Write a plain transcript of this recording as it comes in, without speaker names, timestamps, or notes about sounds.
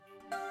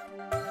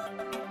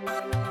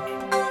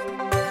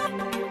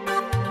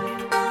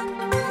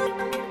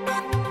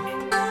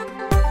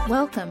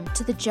Welcome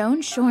to the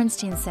Joan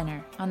Shorenstein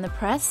Center on the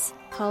Press,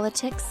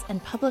 Politics,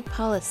 and Public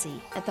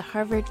Policy at the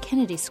Harvard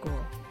Kennedy School.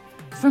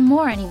 For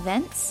more on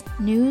events,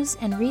 news,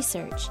 and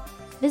research,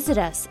 visit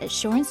us at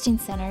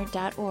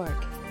shorensteincenter.org.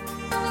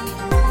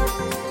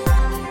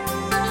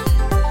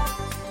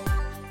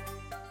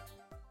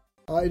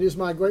 It is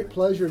my great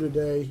pleasure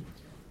today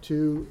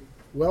to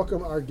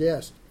welcome our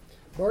guest.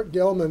 Barton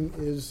Gellman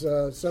is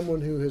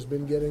someone who has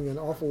been getting an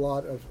awful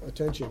lot of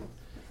attention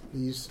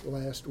these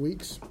last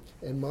weeks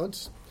and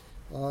months.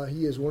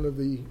 He is one of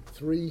the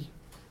three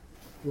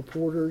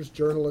reporters,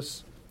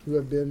 journalists who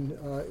have been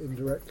in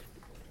direct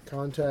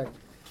contact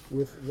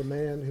with the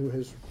man who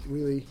has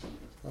really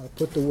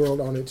put the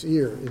world on its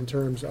ear in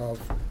terms of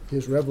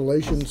his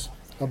revelations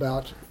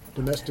about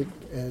domestic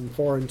and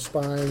foreign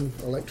spying,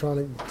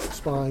 electronic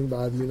spying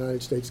by the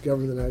United States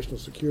government, the National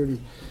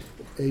Security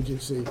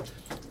Agency.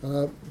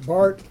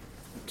 Bart,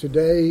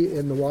 today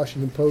in the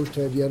Washington Post,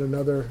 had yet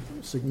another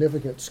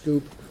significant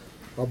scoop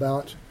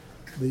about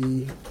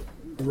the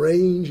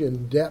range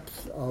and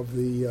depth of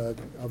the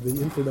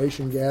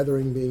information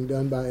gathering being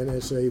done by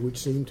NSA, which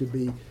seemed to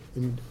be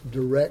in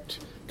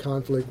direct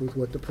conflict with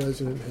what the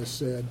president has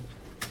said.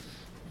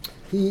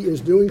 He is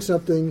doing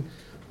something,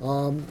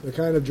 the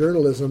kind of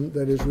journalism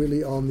that is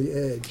really on the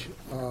edge,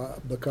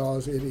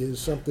 because it is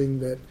something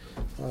that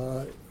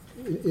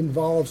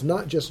involves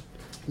not just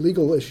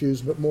legal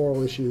issues, but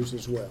moral issues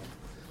as well.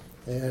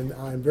 And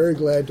I'm very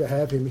glad to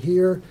have him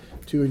here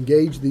to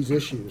engage these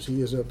issues.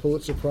 He is a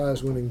Pulitzer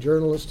Prize winning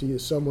journalist. He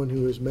is someone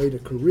who has made a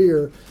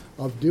career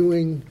of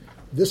doing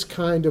this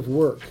kind of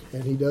work,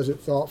 and he does it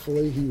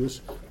thoughtfully. He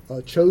was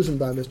chosen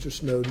by Mr.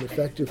 Snowden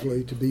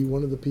effectively to be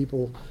one of the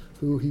people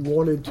who he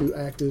wanted to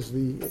act as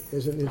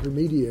an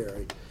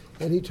intermediary.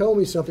 And he told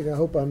me something, I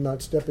hope I'm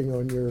not stepping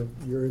on your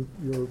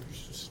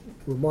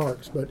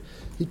remarks, but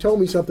he told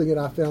me something that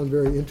I found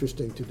very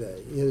interesting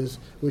today,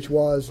 which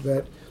was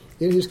that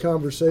in his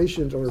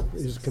conversations or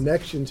his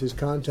connections, his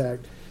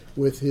contact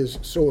with his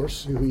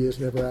source, who he has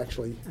never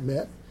actually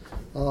met,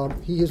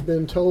 he has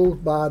been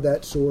told by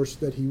that source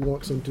that he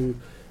wants him to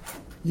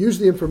use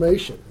the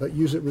information, but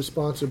use it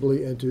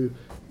responsibly and to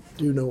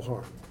do no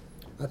harm.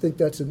 I think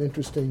that's an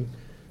interesting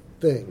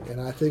thing,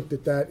 and I think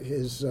that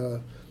is,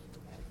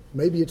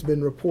 maybe it's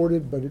been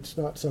reported, but it's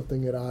not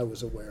something that I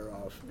was aware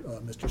of,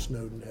 Mr.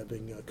 Snowden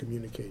having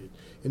communicated.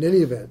 In any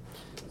event,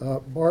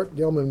 Bart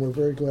Gellman, we're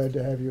very glad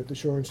to have you at the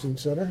Shorenstein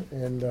Center,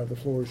 and the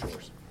floor is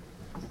yours.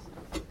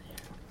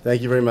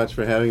 Thank you very much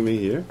for having me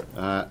here.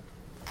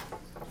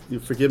 You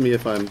forgive me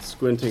if I'm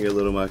squinting a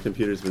little. My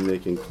computer's been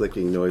making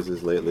clicking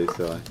noises lately,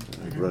 so I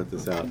wrote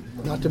this out.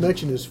 Not to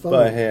mention his phone.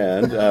 By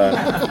hand.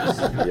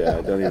 Yeah,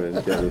 don't even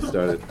get me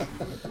started.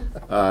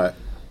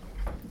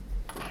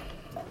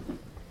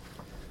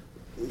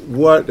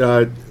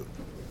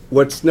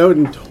 What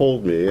Snowden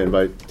told me, and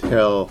by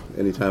tell,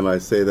 anytime I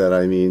say that,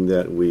 I mean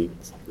that we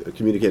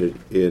communicated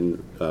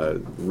in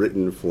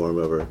written form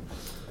over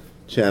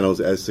channels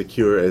as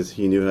secure as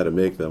he knew how to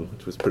make them,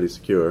 which was pretty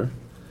secure,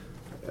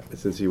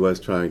 since he was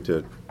trying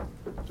to,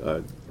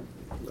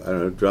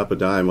 drop a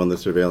dime on the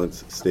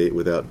surveillance state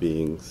without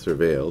being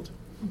surveilled.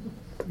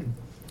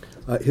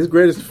 His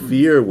greatest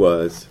fear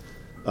was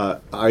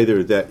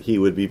either that he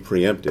would be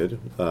preempted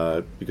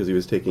because he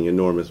was taking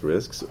enormous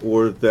risks,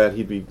 or that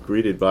he'd be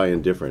greeted by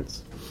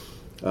indifference,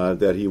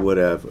 that he would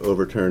have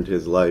overturned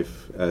his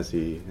life as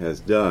he has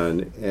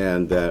done,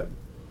 and that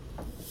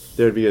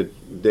there'd be a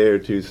day or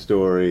two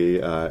story,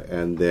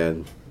 and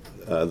then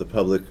the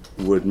public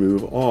would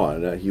move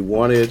on. He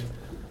wanted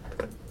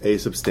a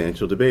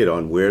substantial debate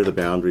on where the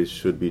boundaries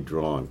should be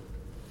drawn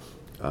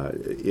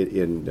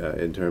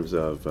in terms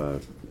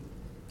of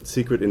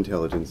secret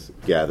intelligence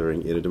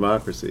gathering in a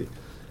democracy.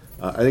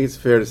 I think it's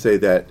fair to say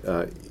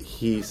that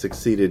he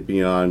succeeded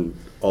beyond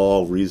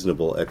all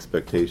reasonable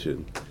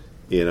expectation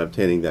in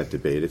obtaining that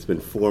debate. It's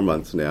been 4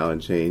 months now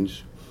and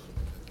change,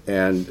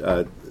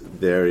 and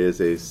there is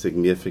a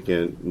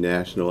significant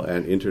national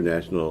and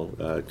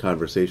international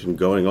conversation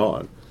going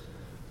on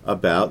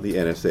about the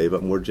NSA,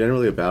 but more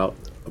generally about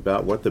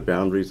what the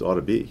boundaries ought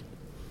to be.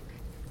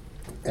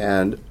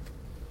 And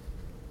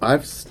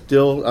I'm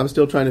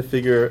still trying to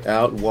figure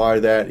out why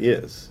that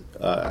is.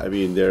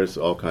 There's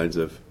all kinds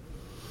of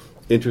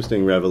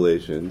interesting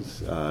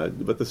revelations,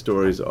 but the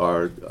stories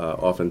are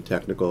often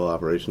technical,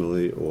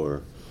 operationally,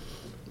 or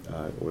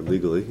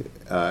legally,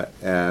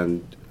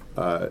 and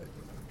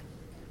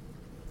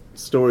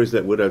stories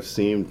that would have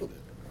seemed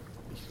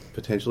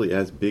potentially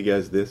as big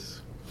as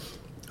this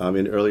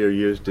in earlier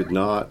years did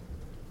not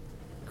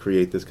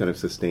create this kind of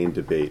sustained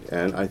debate.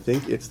 And I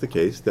think it's the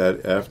case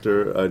that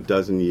after a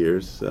dozen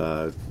years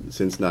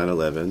since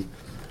 9/11,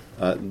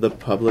 the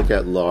public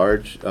at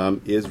large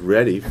is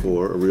ready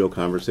for a real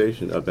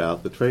conversation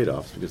about the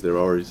trade-offs, because there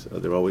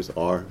always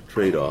are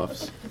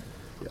trade-offs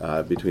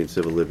between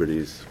civil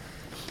liberties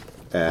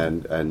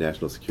and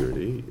national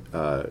security.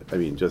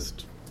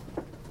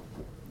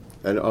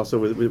 And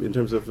also in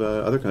terms of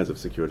other kinds of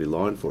security,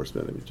 law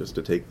enforcement. Just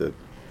to take the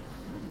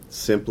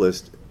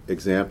simplest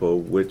example,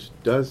 which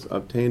does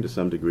obtain to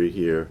some degree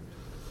here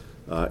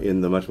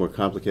in the much more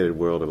complicated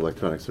world of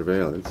electronic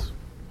surveillance,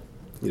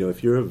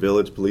 if you're a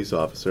village police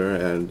officer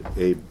and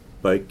a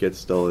bike gets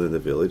stolen in the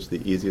village,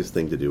 the easiest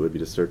thing to do would be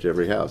to search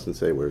every house and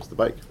say, where's the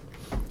bike?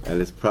 And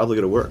it's probably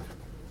going to work.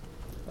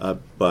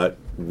 But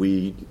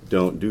we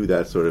don't do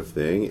that sort of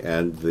thing,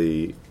 and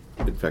in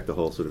fact, the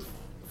whole sort of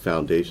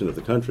foundation of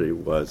the country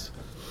was,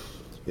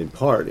 in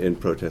part, in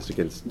protest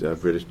against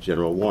British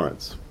general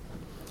warrants.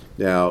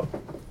 Now,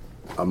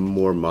 a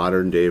more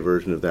modern-day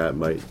version of that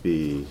might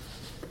be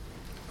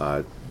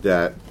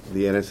that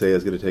the NSA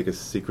is going to take a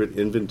secret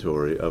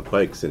inventory of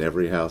bikes in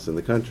every house in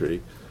the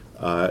country.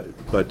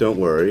 But don't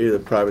worry, the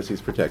privacy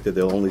is protected.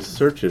 They'll only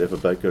search it if a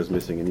bike goes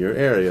missing in your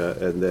area,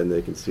 and then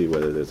they can see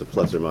whether there's a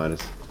plus or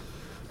minus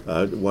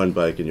one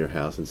bike in your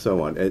house, and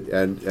so on.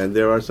 And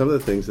there are some of the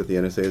things that the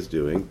NSA is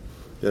doing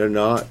that are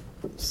not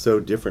so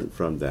different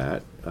from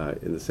that,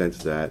 in the sense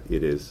that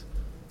it is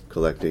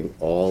collecting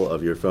all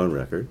of your phone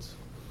records,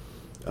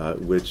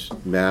 which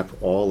map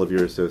all of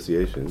your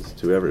associations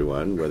to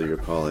everyone, whether you're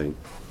calling,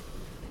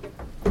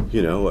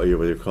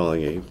 whether you're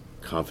calling a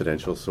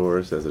confidential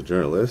source as a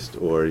journalist,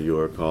 or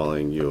you're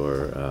calling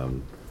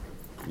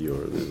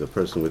the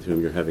person with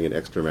whom you're having an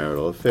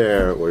extramarital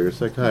affair, or your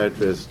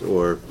psychiatrist,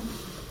 or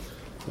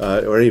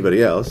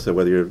anybody else. So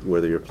whether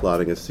you're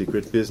plotting a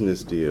secret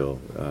business deal,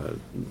 a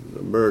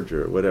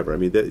merger, whatever. I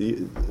mean,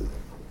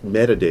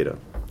 metadata,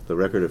 the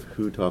record of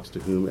who talks to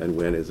whom and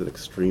when, is an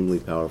extremely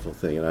powerful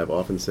thing. And I've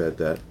often said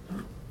that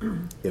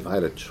if I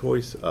had a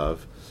choice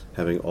of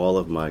having all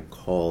of my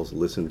calls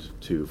listened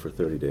to for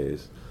 30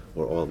 days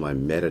or all of my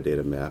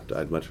metadata mapped,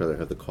 I'd much rather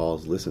have the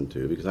calls listened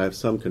to, because I have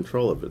some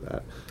control over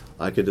that.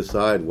 I could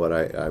decide what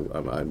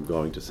I'm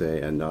going to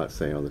say and not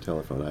say on the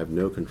telephone. I have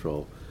no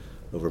control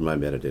over my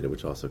metadata,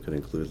 which also can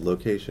include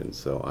location.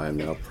 So I am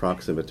now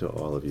proximate to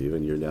all of you,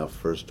 and you're now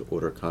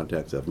first-order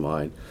contacts of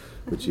mine,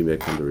 which you may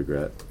come to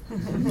regret.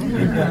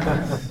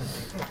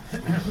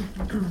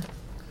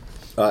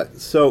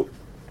 So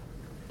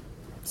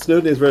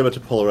Snowden is very much a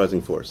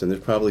polarizing force, and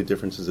there's probably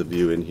differences of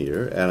view in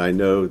here. And I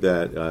know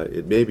that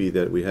it may be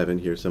that we have in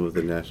here some of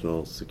the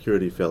national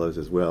security fellows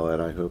as well,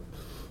 and I hope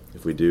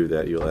if we do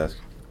that you'll ask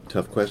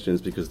tough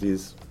questions, because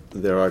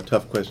there are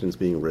tough questions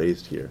being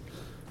raised here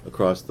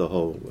across the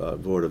whole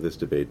board of this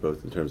debate,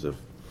 both in terms of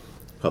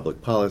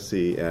public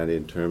policy and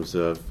in terms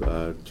of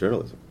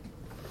journalism.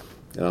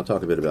 And I'll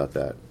talk a bit about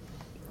that.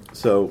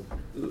 So,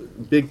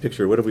 big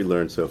picture, what have we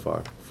learned so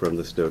far from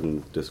the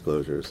Snowden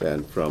disclosures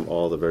and from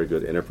all the very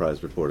good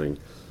enterprise reporting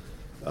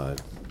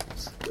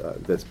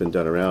that's been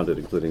done around it,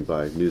 including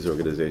by news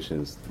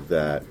organizations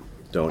that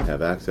don't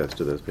have access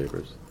to those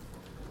papers?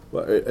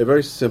 Well, a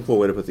very simple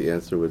way to put the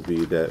answer would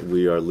be that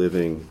we are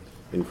living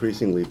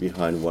increasingly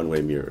behind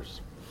one-way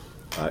mirrors,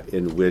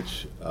 in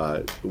which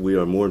we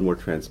are more and more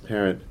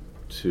transparent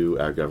to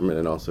our government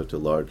and also to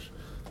large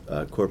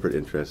corporate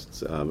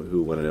interests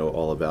who want to know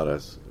all about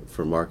us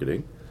for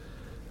marketing.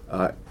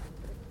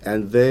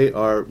 And they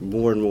are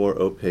more and more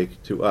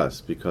opaque to us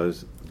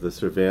because the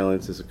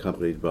surveillance is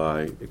accompanied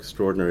by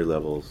extraordinary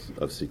levels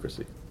of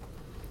secrecy.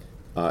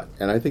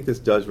 And I think this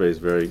does raise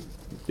very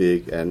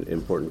big and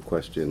important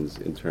questions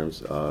in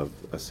terms of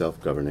a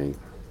self-governing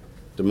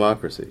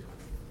democracy.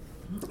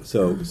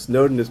 So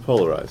Snowden is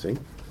polarizing.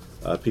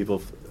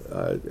 People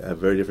have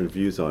very different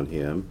views on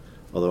him,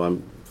 although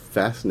I'm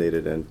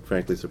fascinated and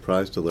frankly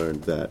surprised to learn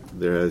that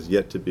there has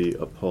yet to be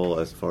a poll,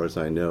 as far as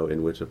I know,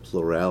 in which a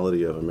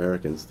plurality of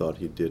Americans thought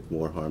he did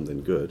more harm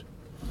than good.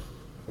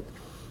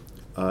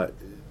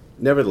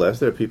 Nevertheless,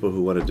 there are people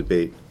who want to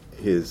debate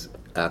his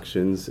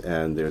actions,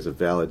 and there's a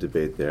valid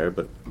debate there,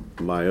 but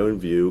my own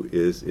view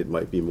is it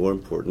might be more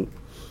important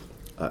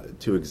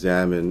to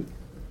examine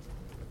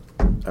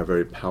a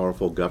very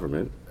powerful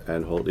government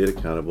and hold it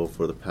accountable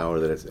for the power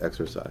that it's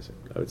exercising.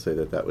 I would say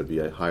that would be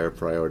a higher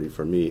priority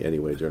for me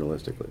anyway,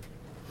 journalistically.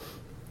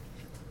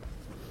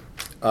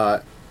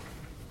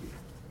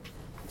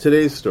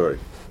 Today's story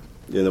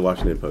in the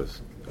Washington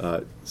Post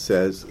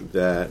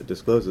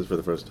discloses for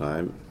the first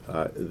time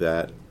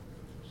that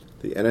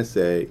the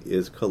NSA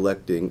is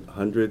collecting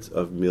hundreds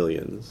of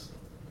millions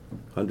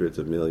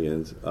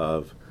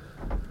of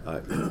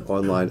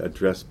online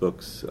address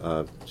books,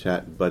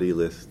 chat buddy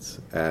lists,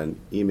 and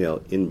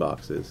email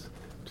inboxes,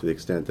 to the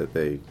extent that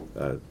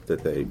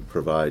they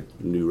provide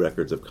new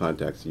records of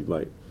contacts. You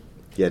might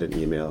get an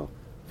email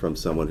from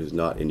someone who's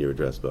not in your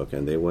address book,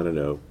 and they want to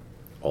know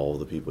all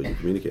the people you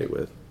communicate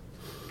with.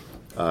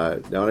 Now,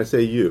 when I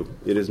say you,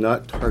 it is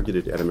not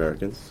targeted at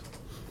Americans.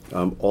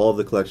 All of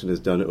the collection is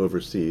done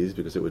overseas,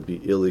 because it would be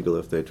illegal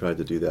if they tried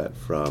to do that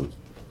from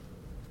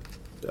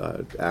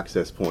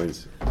access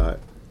points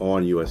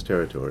on U.S.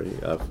 territory.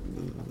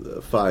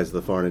 FISA,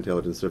 the Foreign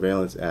Intelligence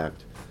Surveillance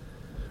Act,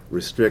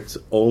 restricts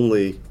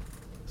only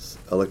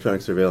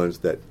electronic surveillance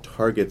that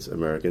targets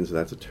Americans, and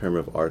that's a term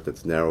of art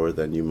that's narrower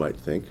than you might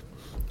think,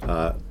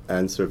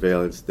 and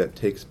surveillance that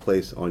takes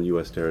place on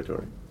U.S.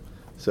 territory.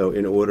 So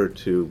in order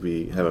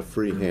to have a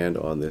free hand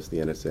on this, the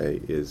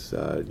NSA is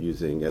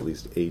using at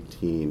least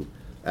 18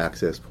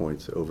 access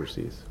points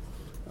overseas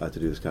to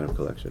do this kind of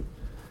collection.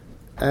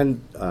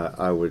 And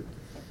I would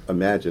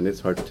imagine, it's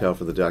hard to tell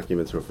from the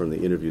documents or from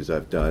the interviews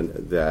I've done,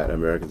 that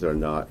Americans are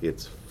not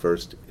its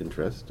first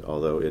interest,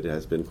 although it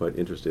has been quite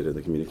interested in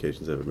the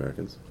communications of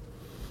Americans.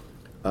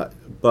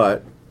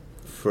 But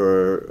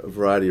for a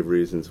variety of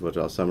reasons, which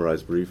I'll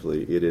summarize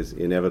briefly, it is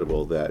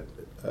inevitable that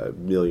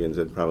millions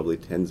and probably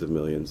tens of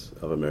millions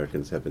of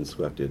Americans have been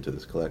swept into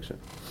this collection.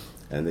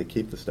 And they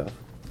keep the stuff.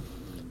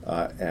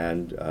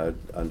 And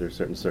under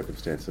certain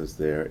circumstances,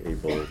 they're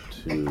able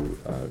to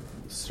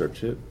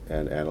search it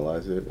and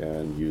analyze it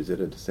and use it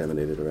and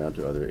disseminate it around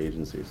to other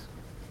agencies.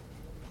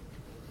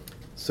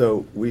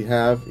 So we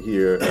have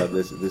here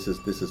this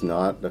is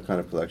not the kind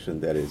of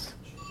collection that is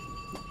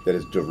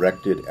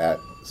directed at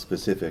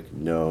specific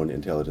known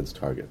intelligence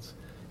targets.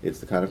 It's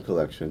the kind of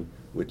collection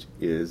which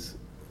is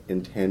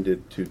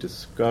intended to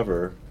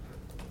discover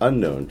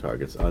unknown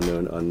targets,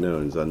 unknown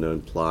unknowns,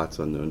 unknown plots,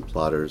 unknown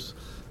plotters.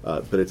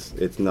 But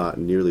it's not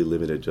nearly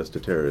limited just to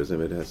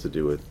terrorism. It has to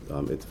do with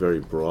its very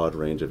broad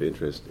range of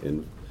interest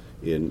in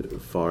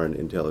foreign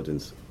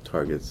intelligence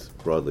targets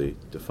broadly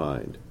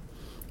defined.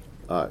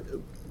 But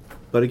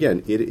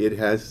again, it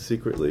has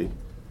secretly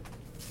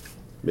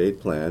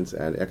made plans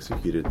and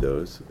executed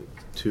those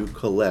to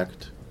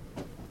collect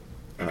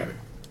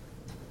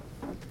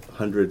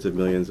hundreds of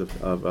millions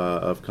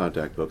of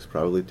contact books,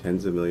 probably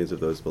tens of millions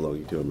of those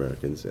belonging to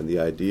Americans. And the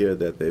idea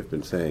that they've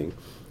been saying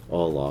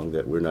all along,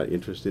 that we're not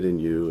interested in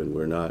you and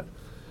we're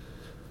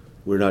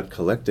not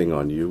collecting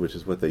on you, which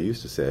is what they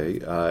used to say,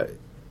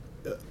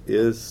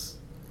 is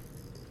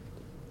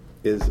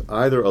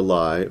either a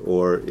lie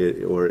or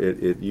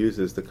it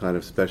uses the kind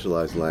of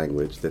specialized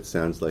language that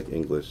sounds like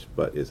English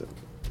but isn't.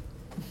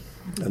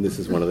 And this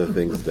is one of the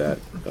things that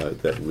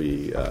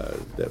we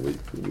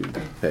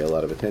pay a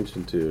lot of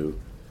attention to.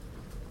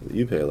 That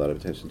you pay a lot of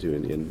attention to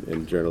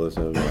in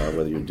journalism,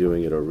 whether you're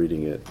doing it or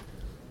reading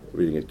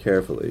it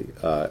carefully.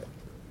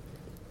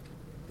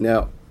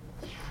 Now,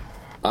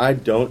 I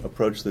don't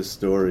approach this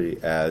story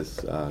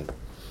as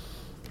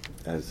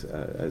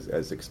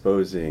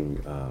exposing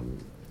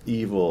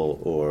evil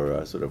or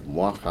a sort of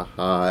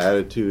mwahaha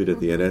attitude at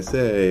the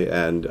NSA.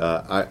 And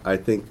I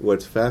think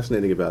what's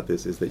fascinating about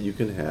this is that you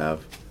can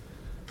have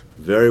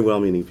very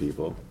well-meaning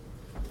people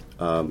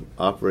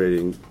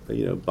operating,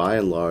 by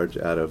and large,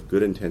 out of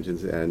good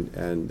intentions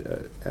and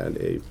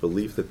a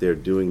belief that they're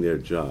doing their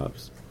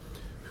jobs,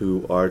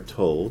 who are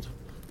told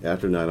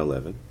after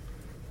 9/11.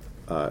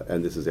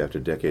 And this is after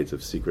decades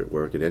of secret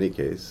work in any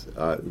case,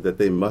 that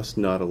they must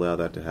not allow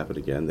that to happen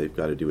again. They've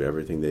got to do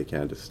everything they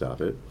can to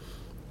stop it.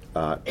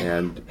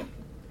 And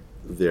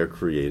they're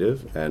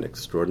creative and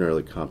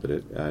extraordinarily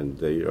competent, and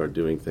they are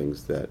doing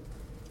things that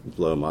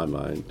blow my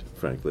mind,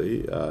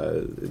 frankly,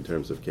 in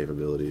terms of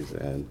capabilities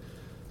and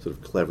sort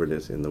of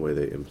cleverness in the way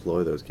they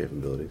employ those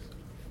capabilities.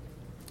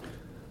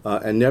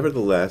 And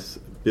nevertheless,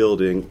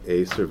 building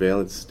a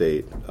surveillance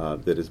state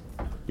that is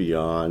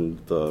beyond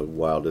the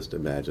wildest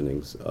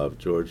imaginings of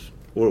George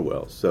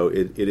Orwell. So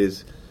it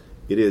is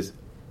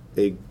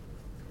a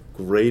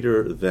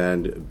greater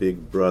than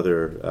Big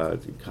Brother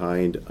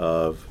kind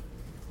of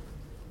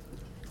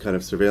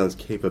surveillance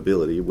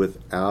capability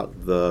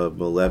without the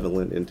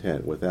malevolent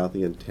intent, without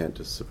the intent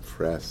to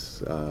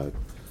suppress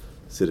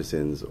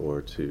citizens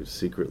or to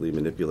secretly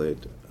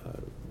manipulate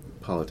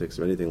politics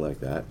or anything like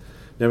that.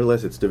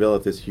 Nevertheless, it's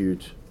developed this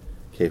huge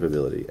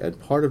capability. And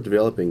part of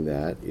developing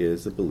that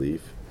is the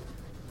belief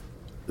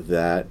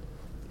that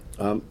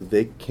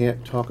they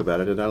can't talk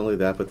about it. And not only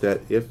that, but that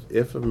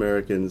if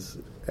Americans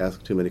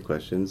ask too many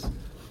questions,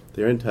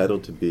 they're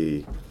entitled to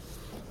be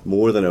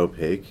more than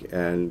opaque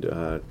and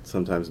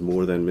sometimes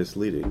more than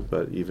misleading,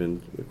 but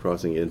even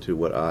crossing into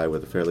what I,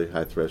 with a fairly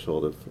high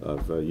threshold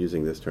of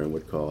using this term,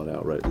 would call an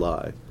outright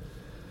lie.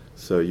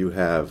 So you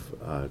have,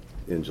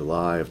 in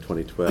July of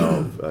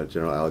 2012,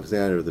 General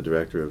Alexander, the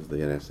director of the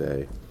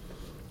NSA,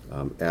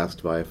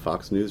 asked by a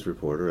Fox News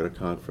reporter at a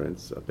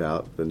conference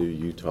about the new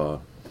Utah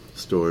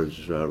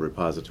storage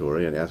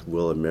repository and asked,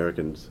 will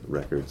Americans'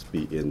 records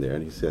be in there?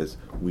 And he says,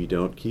 we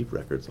don't keep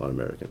records on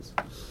Americans.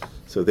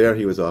 So there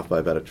he was off by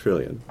about $1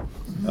 trillion,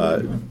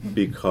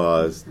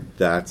 because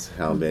that's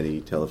how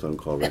many telephone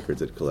call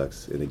records it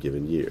collects in a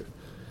given year.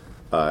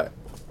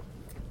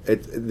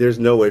 There's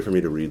no way for me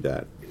to read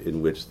that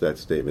in which that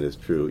statement is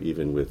true,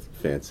 even with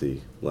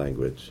fancy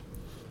language.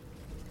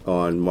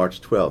 On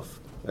March 12th,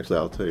 actually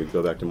I'll tell you,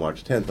 go back to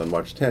March 10th. On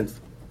March 10th,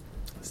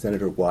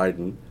 Senator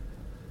Wyden's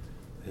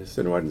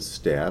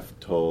staff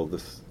told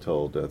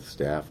the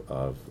staff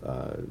of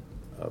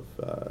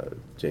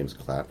James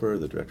Clapper,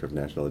 the Director of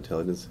National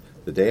Intelligence,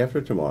 the day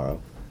after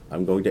tomorrow,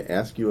 I'm going to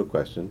ask you a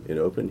question in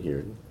open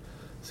hearing,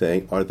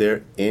 saying, are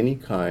there any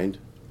kind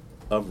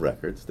of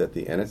records that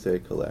the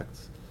NSA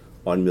collects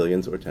on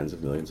millions or tens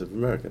of millions of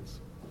Americans?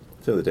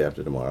 So the day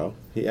after tomorrow,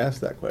 he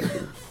asked that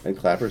question, and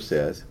Clapper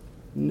says,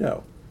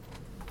 no.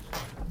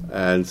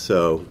 And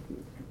so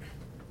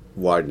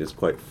Wyden is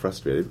quite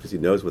frustrated because he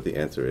knows what the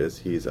answer is.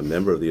 He's a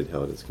member of the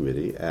Intelligence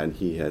Committee, and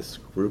he has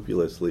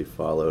scrupulously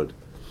followed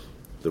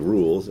the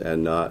rules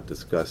and not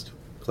discussed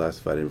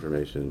classified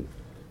information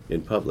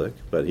in public,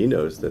 but he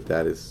knows that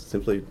that is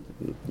simply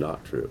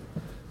not true.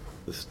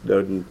 The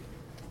Snowden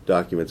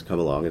documents come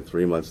along, and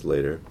 3 months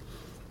later,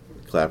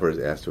 Clapper is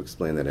asked to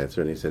explain that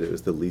answer, and he said it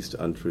was the least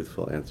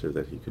untruthful answer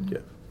that he could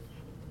give.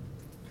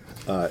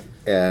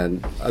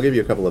 And I'll give you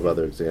a couple of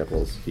other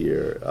examples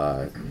here.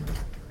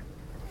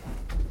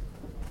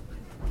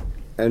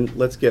 And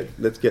let's get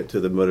to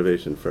the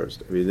motivation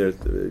first. I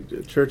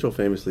mean, Churchill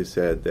famously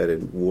said that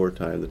in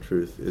wartime the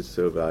truth is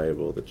so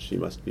valuable that she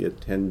must be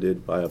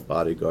attended by a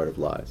bodyguard of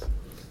lies.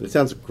 And it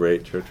sounds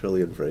great.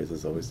 Churchillian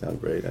phrases always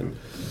sound great, and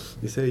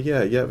you say,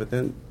 yeah, but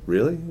then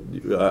really,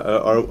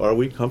 are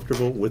we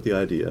comfortable with the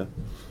idea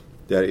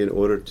that in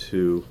order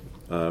to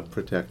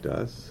protect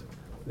us,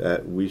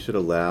 that we should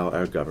allow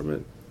our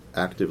government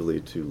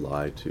actively to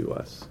lie to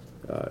us?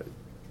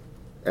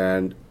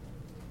 And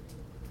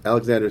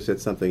Alexander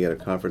said something at a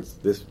conference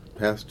this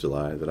past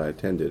July that I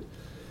attended.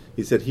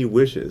 He said he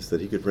wishes that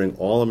he could bring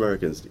all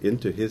Americans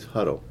into his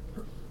huddle.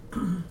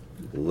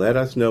 Let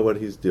us know what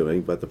he's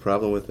doing, but the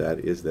problem with that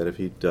is that if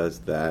he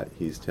does that,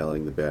 he's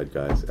telling the bad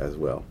guys as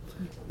well.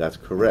 That's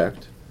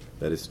correct.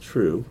 That is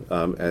true,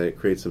 and it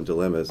creates some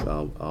dilemmas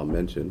I'll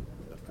mention.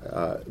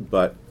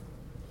 But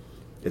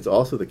it's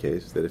also the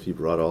case that if he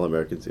brought all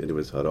Americans into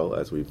his huddle,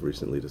 as we've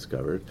recently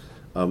discovered,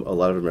 a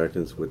lot of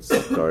Americans would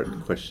start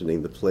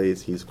questioning the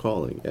plays he's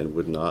calling and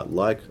would not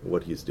like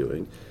what he's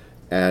doing.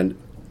 And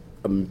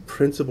a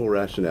principal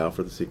rationale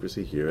for the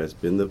secrecy here has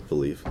been the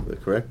belief, the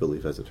correct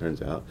belief as it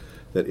turns out,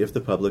 that if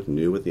the public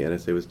knew what the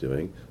NSA was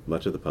doing,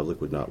 much of the public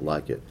would not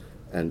like it.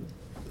 And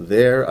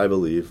there, I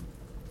believe,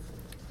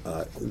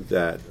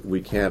 that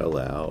we can't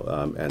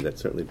allow, and that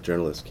certainly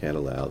journalists can't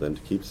allow them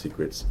to keep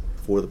secrets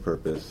for the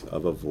purpose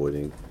of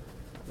avoiding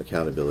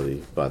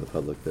accountability by the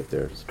public that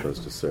they're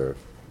supposed to serve.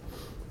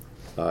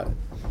 I'll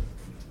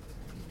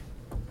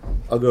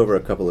go over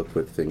a couple of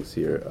quick things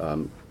here.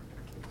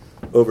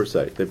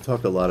 Oversight. They've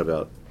talked a lot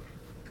about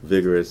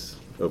vigorous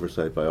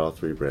oversight by all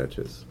three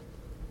branches.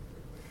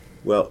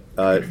 Well,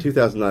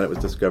 2009 it was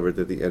discovered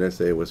that the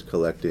NSA was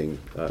collecting,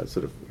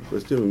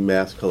 was doing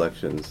mass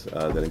collections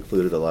that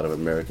included a lot of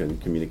American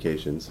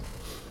communications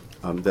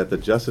that the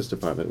Justice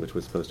Department, which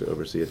was supposed to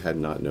oversee it, had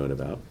not known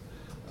about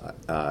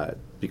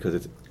because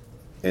it's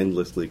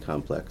endlessly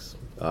complex,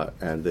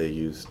 and they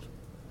used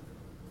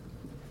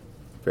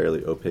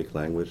fairly opaque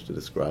language to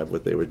describe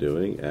what they were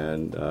doing,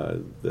 and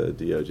the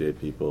DOJ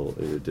people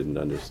either didn't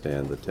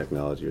understand the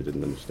technology or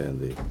didn't understand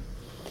the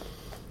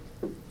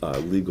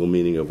legal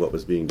meaning of what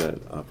was being done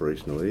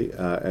operationally.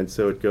 And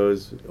so it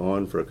goes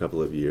on for a couple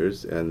of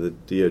years, and the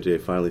DOJ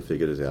finally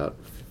figures it out,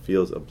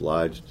 feels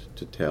obliged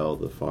to tell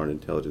the Foreign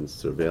Intelligence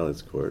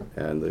Surveillance Court,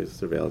 and the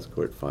Surveillance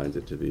Court finds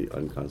it to be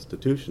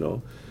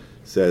unconstitutional,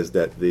 says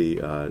that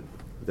the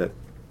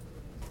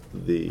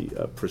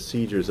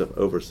procedures of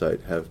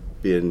oversight have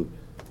been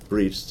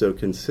breached so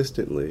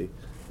consistently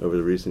over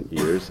the recent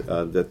years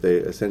that they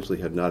essentially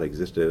have not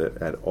existed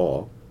at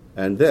all,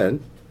 and then,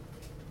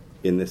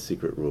 in this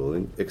secret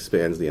ruling,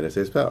 expands the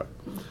NSA's power.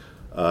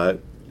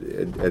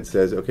 It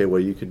says, okay, well,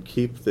 you could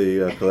keep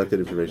the collected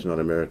information on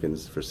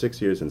Americans for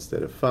 6 years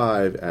instead of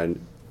 5,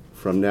 and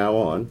from now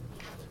on,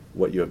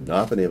 what you have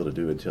not been able to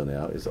do until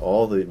now is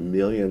all the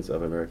millions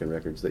of American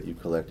records that you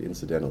collect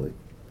incidentally,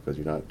 because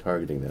you're not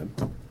targeting them.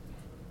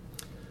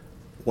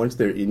 Once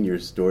they're in your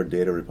stored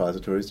data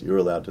repositories, you're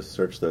allowed to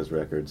search those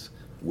records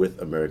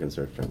with American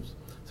search terms.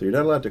 So you're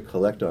not allowed to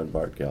collect on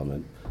Barton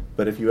Gellman,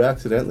 but if you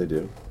accidentally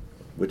do,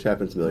 which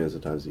happens millions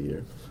of times a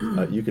year,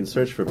 you can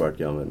search for Barton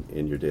Gellman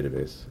in your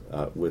database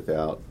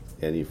without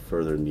any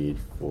further need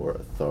for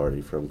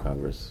authority from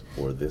Congress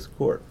or this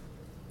court.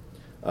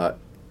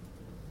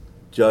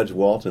 Judge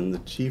Walton, the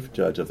chief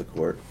judge of the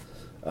court,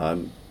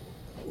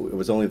 it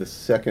was only the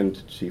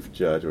second chief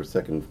judge or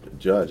second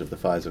judge of the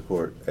FISA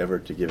court ever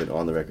to give an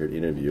on-the-record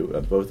interview.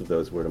 Both of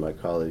those were to my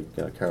colleague,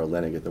 Carol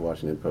Lenig at the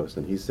Washington Post,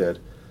 and he said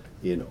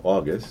in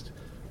August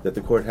that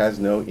the court has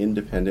no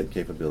independent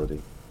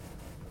capability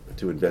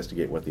to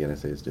investigate what the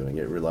NSA is doing.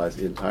 It relies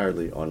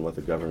entirely on what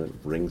the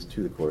government brings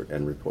to the court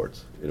and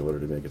reports in order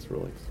to make its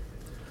rulings.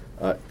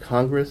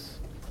 Congress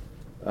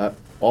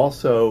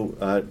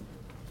also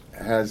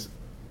has,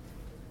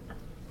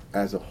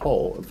 as a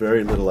whole,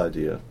 very little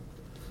idea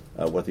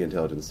what the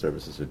intelligence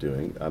services are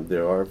doing.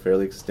 There are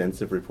fairly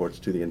extensive reports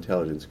to the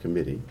Intelligence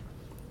Committee.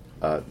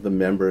 The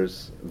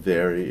members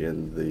vary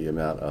in the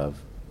amount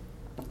of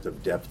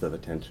depth of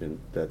attention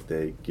that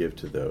they give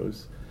to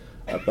those.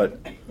 But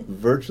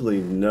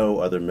virtually no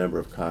other member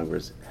of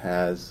Congress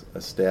has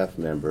a staff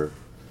member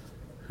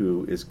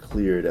who is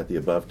cleared at the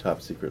above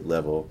top secret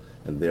level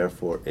and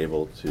therefore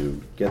able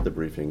to get the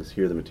briefings,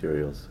 hear the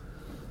materials,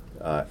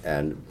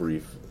 and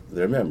brief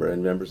their member.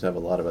 And members have a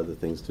lot of other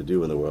things to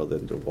do in the world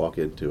than to walk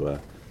into a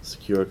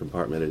secure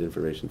compartmented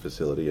information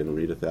facility and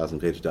read a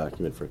 1,000-page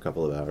document for a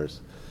couple of hours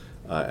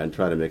and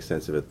try to make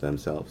sense of it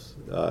themselves.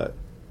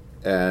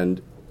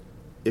 And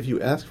if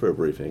you ask for a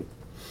briefing,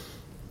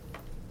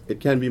 it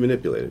can be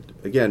manipulated.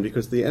 Again,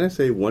 because the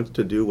NSA wants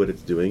to do what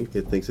it's doing,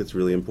 it thinks it's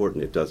really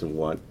important. It doesn't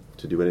want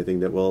to do anything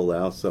that will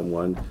allow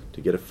someone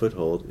to get a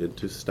foothold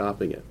into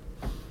stopping it.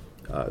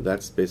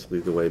 That's basically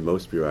the way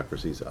most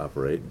bureaucracies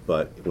operate.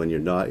 But when you're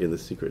not in the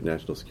secret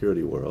national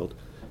security world,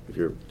 if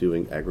you're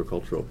doing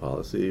agricultural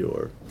policy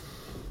or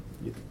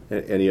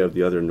any of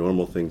the other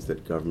normal things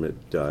that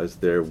government does,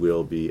 there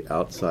will be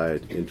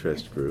outside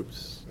interest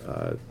groups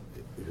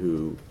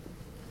who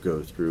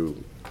go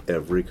through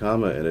every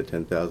comma in a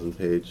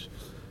 10,000-page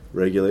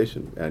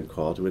regulation and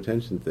call to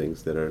attention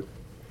things that are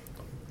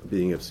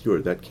being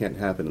obscured. That can't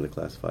happen in the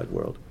classified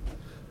world.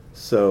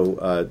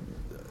 So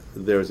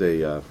there's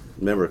a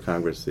member of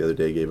Congress the other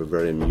day gave a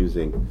very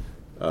amusing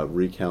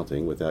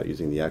recounting, without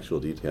using the actual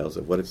details,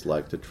 of what it's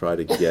like to try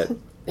to get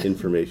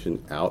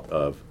information out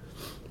of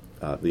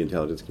the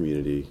intelligence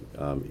community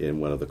in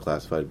one of the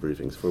classified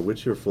briefings for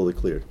which you're fully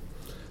cleared.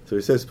 So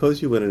he says,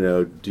 suppose you want to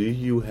know, do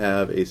you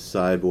have a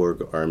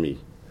cyborg army?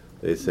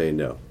 They say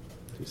no.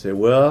 You say,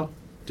 well,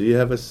 do you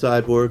have a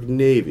cyborg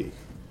navy?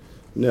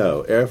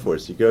 No. Air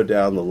Force, you go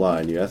down the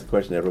line, you ask the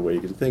question every way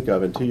you can think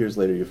of, and 2 years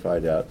later you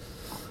find out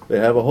they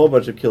have a whole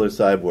bunch of killer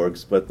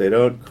cyborgs, but they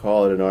don't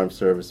call it an armed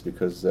service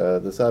because the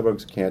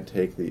cyborgs can't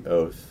take the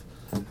oath,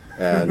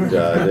 and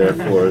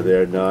therefore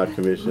they're not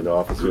commissioned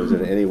officers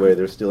in any way.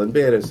 They're still in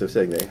band, so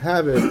saying they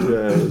have it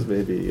is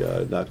maybe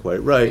not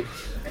quite right.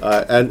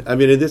 And I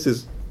mean, this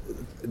is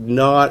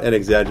not an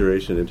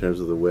exaggeration in terms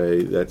of the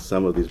way that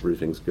some of these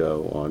briefings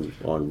go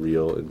on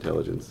real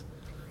intelligence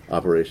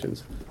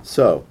operations.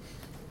 So,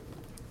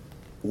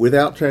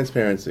 without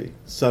transparency,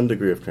 some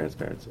degree of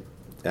transparency,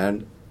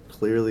 and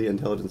clearly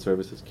intelligence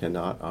services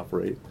cannot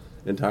operate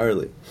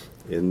entirely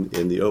in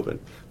the open.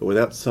 But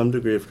without some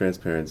degree of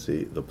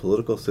transparency, the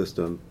political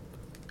system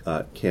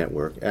can't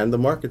work, and the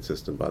market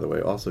system, by the way,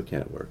 also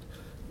can't work.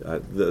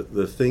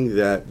 The thing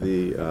that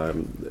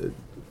the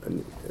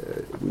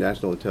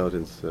National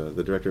Intelligence,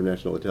 the Director of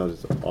National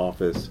Intelligence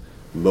Office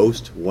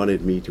most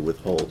wanted me to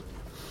withhold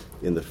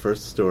in the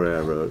first story I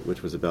wrote,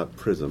 which was about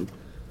PRISM,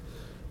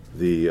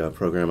 the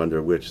program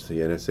under which the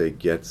NSA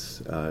gets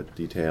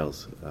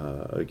details,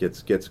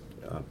 gets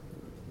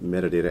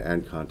metadata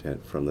and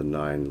content from the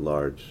 9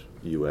 large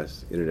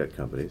U.S. internet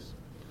companies.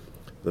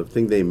 The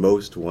thing they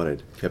most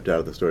wanted kept out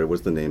of the story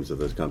was the names of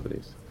those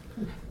companies.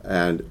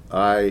 And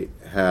I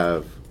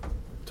have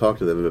talked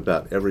to them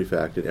about every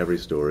fact in every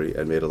story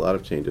and made a lot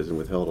of changes and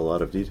withheld a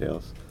lot of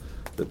details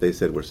that they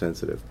said were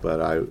sensitive. But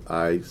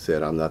I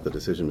said I'm not the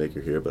decision maker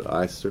here, but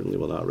I certainly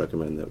will not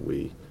recommend that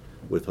we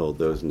withhold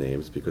those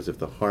names, because if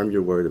the harm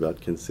you're worried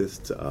about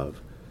consists of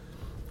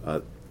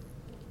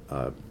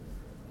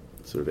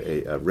sort of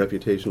a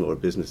reputational or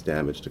business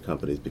damage to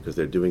companies because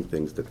they're doing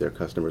things that their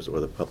customers or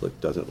the public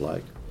doesn't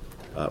like,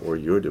 or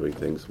you're doing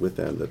things with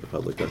them that the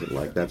public doesn't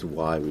like, that's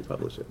why we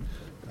publish it.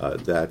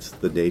 That's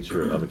the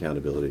nature of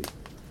accountability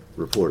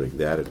reporting.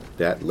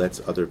 That lets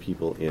other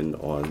people in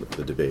on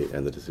the debate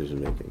and the decision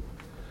making.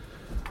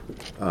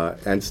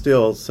 And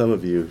still, some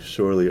of you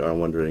surely are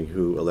wondering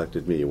who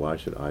elected me. Why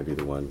should I be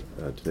the one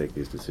to make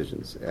these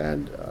decisions?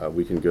 And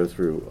we can go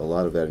through a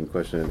lot of that in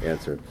question and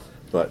answer.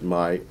 But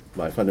my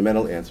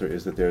fundamental answer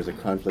is that there's a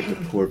conflict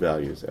of core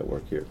values at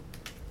work here,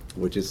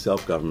 which is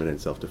self-government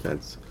and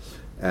self-defense.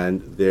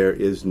 And there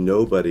is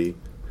nobody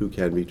who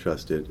can be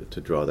trusted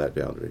to draw that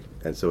boundary.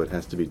 And so it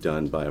has to be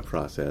done by a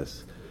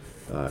process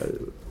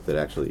that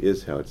actually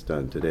is how it's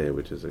done today,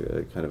 which is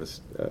a kind of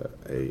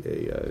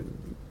a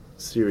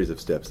series of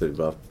steps that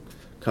involve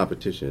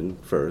competition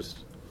first.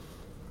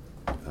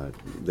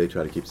 They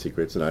try to keep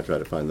secrets, and I try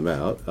to find them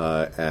out.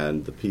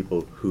 And the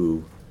people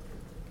who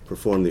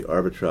perform the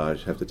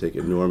arbitrage have to take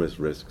enormous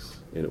risks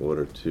in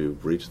order to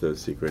breach those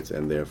secrets,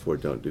 and therefore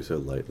don't do so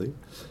lightly.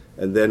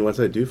 And then once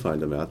I do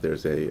find them out,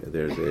 there's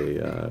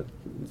a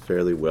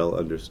fairly well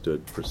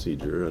understood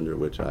procedure under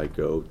which I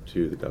go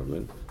to the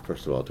government,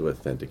 first of all to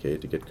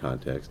authenticate, to get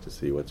context, to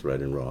see what's right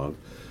and wrong,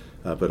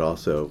 but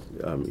also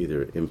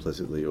either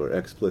implicitly or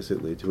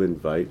explicitly to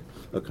invite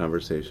a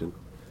conversation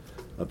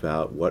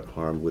about what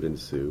harm would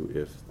ensue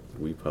if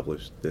we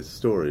published this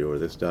story or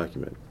this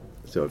document.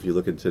 So if you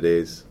look at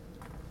today's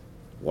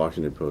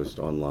Washington Post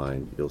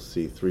online, you'll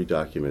see 3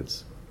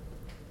 documents,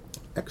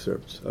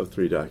 excerpts of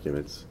 3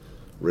 documents,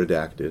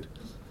 redacted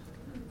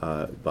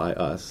by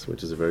us,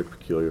 which is a very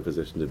peculiar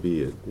position to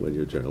be in when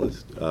you're a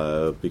journalist,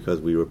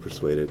 because we were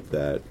persuaded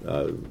that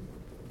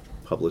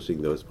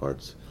publishing those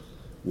parts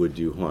would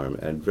do harm.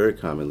 And very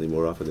commonly,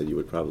 more often than you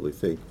would probably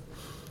think,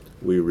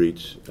 we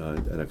reach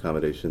an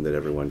accommodation that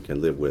everyone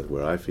can live with,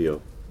 where I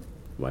feel,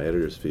 my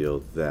editors feel,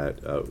 that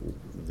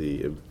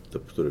the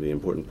sort of the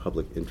important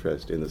public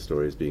interest in the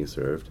story is being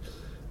served,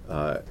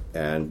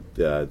 and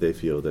they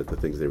feel that the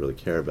things they really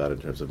care about in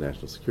terms of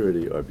national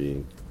security are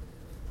being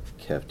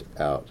kept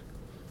out.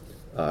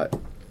 I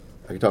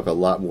can talk a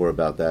lot more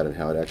about that and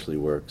how it actually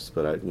works,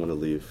 but I want to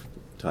leave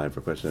time for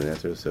question and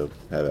answer, so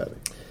have at it.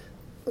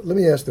 Let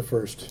me ask the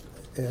first,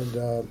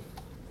 and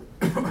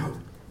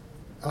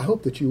I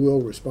hope that you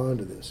will respond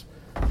to this.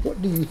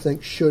 What do you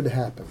think should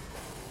happen?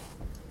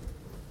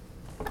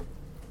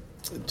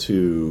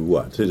 To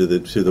what? To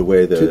the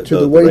way the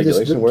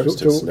regulation works?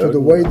 To the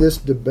way this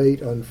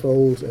debate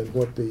unfolds and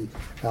what the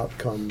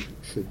outcome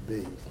should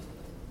be.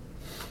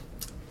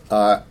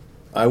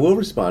 I will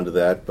respond to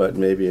that, but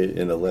maybe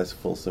in a less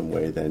fulsome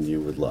way than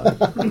you would like. Is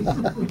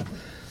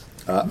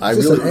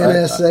this an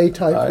NSA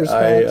type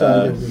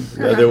response?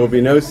 There will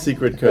be no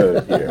secret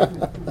code here.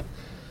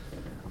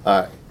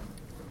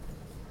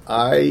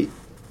 I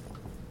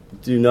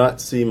do not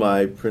see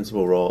my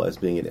principal role as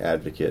being an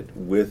advocate,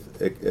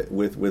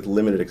 with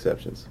limited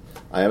exceptions.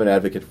 I am an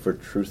advocate for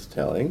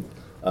truth-telling,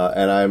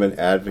 and I am an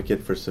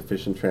advocate for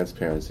sufficient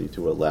transparency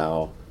to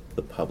allow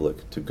the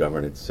public to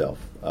govern itself,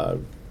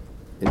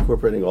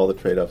 incorporating all the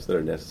trade-offs that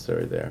are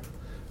necessary there.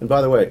 And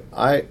by the way,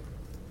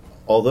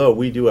 although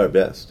we do our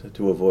best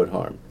to avoid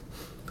harm,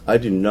 I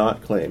do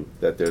not claim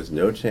that there's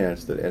no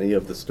chance that any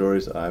of the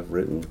stories I've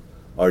written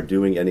are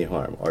doing any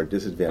harm, are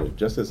disadvantaged,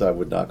 just as I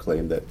would not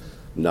claim that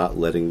not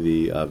letting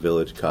the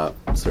village cop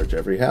search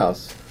every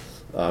house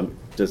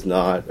does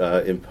not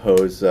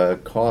impose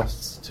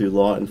costs to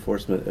law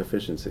enforcement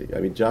efficiency. I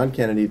mean, John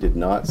Kennedy did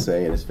not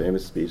say in his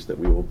famous speech that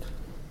we will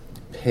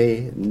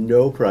pay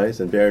no price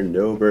and bear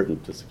no burden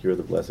to secure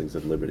the blessings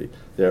of liberty.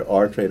 There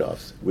are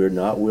trade-offs. We're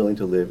not willing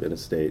to live in a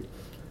state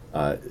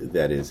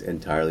that is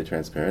entirely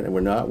transparent, and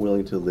we're not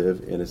willing to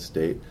live in a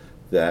state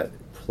that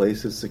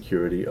places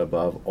security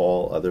above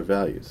all other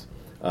values.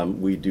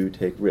 We do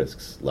take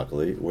risks.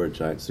 Luckily, we're a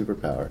giant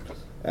superpower,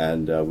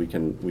 and we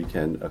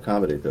can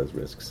accommodate those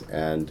risks.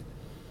 And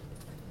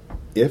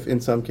if, in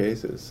some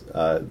cases,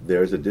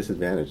 there's a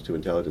disadvantage to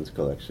intelligence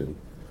collection,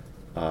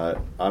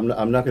 I'm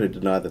not going to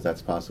deny that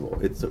that's possible.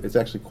 It's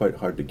actually quite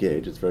hard to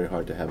gauge. It's very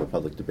hard to have a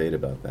public debate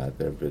about that.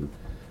 There have been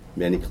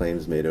many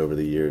claims made over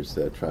the years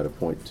that try to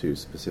point to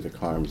specific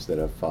harms that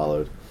have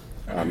followed,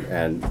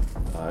 and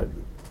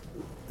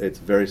it's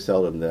very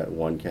seldom that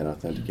one can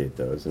authenticate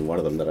those. And one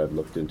of them that I've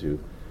looked into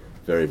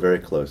very, very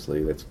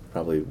closely, that's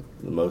probably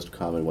the most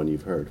common one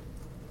you've heard,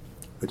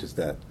 which is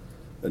that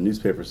a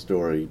newspaper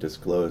story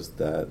disclosed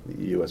that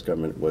the U.S.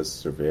 government was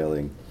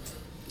surveilling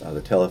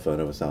the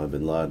telephone of Osama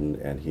bin Laden,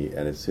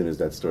 and as soon as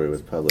that story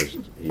was published,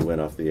 he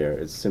went off the air.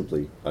 It's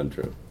simply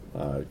untrue.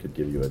 I could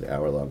give you an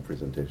hour-long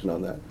presentation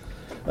on that.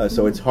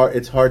 So it's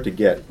hard to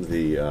get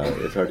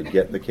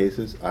the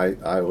cases.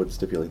 I would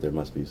stipulate there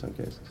must be some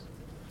cases.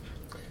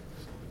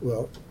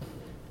 Well,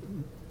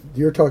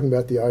 you're talking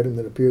about the item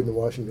that appeared in the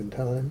Washington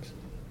Times?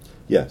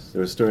 Yes,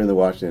 there was a story in the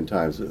Washington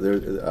Times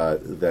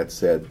that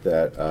said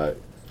that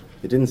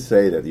it didn't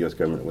say that the U.S.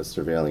 government was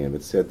surveilling him.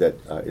 It said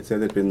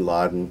that bin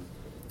Laden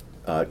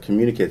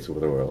communicates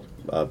with the world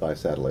by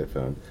satellite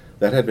phone.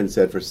 That had been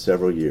said for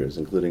several years,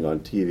 including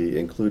on TV,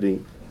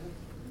 including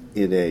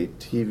in a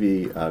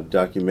TV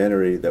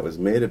documentary that was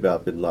made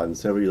about bin Laden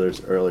several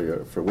years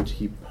earlier, for which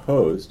he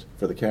posed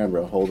for the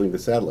camera holding the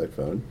satellite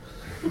phone.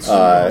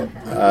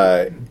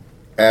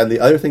 And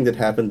the other thing that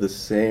happened the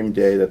same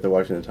day that the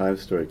Washington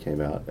Times story came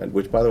out, and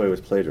which, by the way,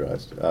 was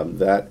plagiarized,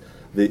 that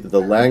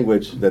the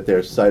language that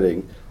they're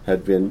citing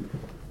had been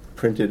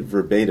printed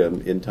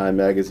verbatim in Time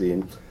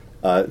magazine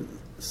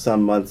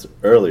some months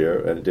earlier,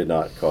 and it did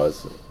not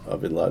cause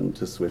bin Laden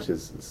to switch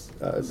his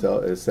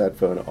sat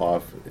phone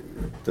off,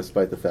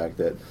 despite the fact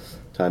that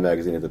Time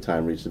magazine at the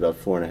time reached about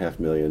 4.5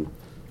 million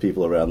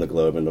people around the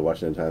globe, and the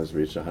Washington Times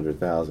reached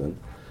 100,000.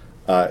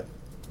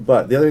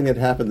 But the other thing that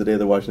happened the day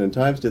the Washington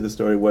Times did the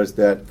story was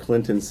that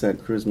Clinton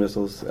sent cruise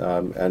missiles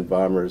and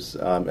bombers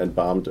and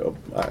bombed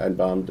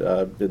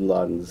bin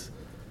Laden's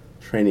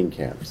training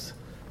camps.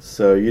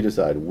 So you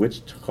decide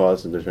which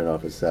caused him to turn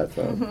off his sat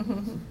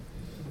phone.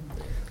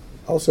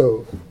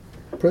 Also,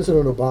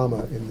 President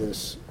Obama in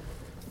this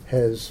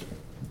has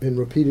been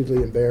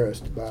repeatedly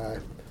embarrassed by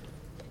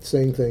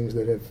saying things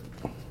that have,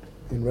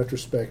 in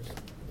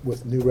retrospect,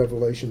 with new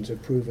revelations,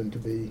 have proven to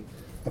be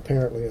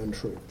apparently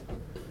untrue.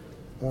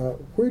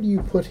 Where do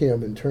you put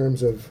him in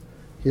terms of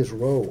his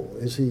role?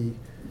 Is he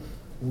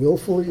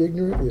willfully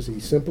ignorant? Is he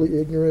simply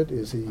ignorant?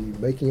 Is he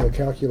making a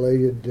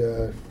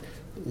calculated,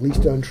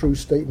 least untrue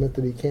statement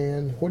that he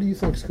can? What do you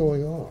think's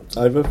going on?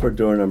 I'd vote for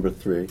door number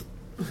 3.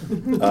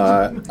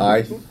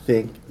 I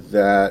think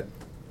that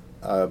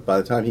by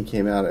the time he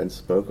came out and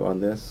spoke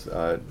on this,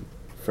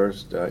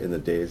 first in the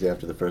days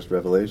after the first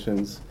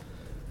revelations,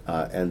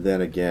 and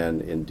then again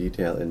in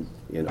detail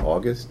in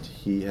August,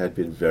 he had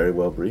been very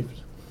well briefed.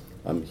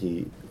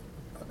 He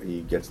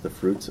gets the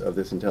fruits of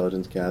this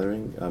intelligence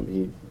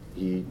gathering.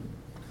 He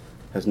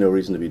has no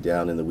reason to be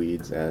down in the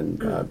weeds,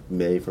 and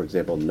may, for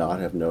example, not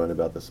have known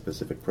about the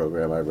specific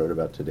program I wrote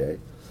about today.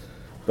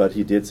 But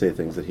he did say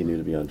things that he knew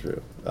to be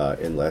untrue,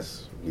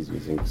 unless he's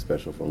using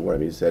special form of word. I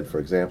mean, he said, for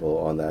example,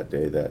 on that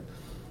day that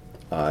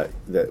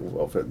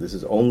this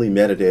is only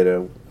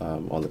metadata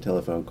on the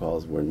telephone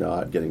calls. We're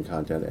not getting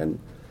content, and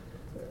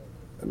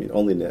I mean,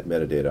 only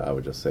metadata. I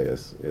would just say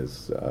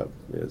is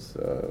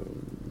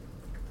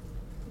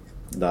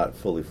not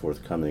fully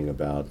forthcoming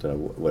about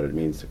what it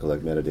means to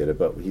collect metadata.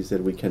 But he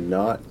said we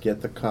cannot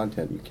get the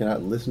content. You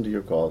cannot listen to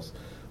your calls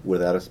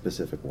without a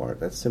specific warrant.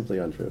 That's simply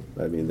untrue.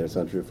 I mean, that's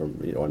untrue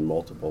from on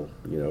multiple.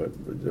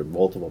 There are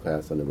multiple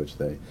paths under which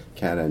they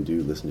can and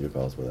do listen to your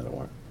calls without a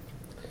warrant.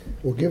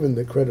 Well, given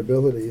that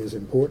credibility is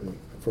important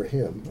for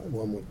him,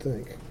 one would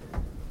think.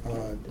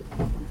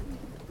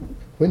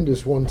 when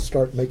does one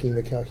start making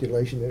the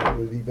calculation that it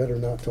would be better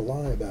not to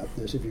lie about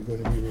this if you're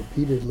going to be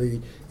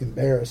repeatedly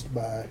embarrassed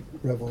by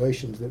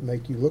revelations that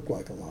make you look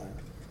like a liar?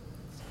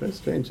 It's very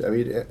strange. I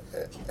mean,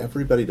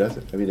 everybody does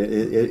it. I mean, it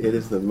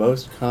is the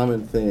most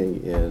common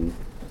thing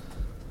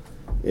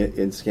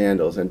in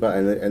scandals,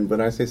 and when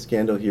I say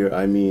scandal here,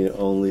 I mean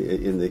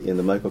only in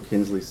the Michael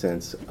Kinsley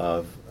sense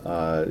of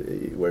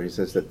where he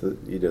says that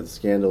the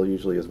scandal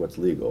usually is what's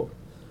legal,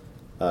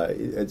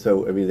 and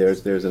so I mean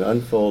there's an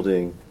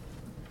unfolding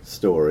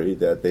story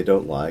that they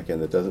don't like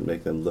and that doesn't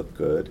make them look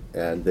good,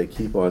 and they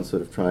keep on sort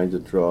of trying to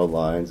draw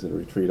lines and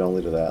retreat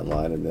only to that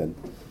line, and then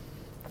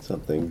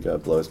something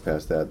blows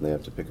past that and they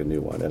have to pick a new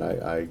one, and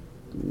I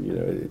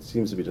it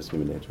seems to be just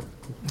human nature.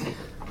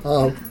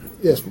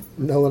 Yes,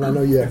 Nolan, I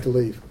know you have to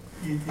leave.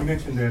 You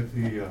mentioned that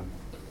the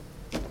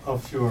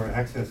offshore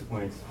access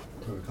points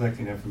for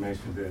collecting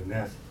information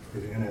that the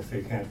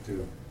NSA can't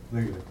do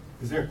legally.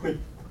 Is there a quid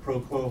pro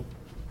quo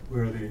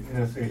where the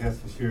NSA has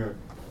to share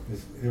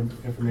this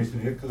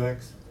information it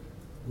collects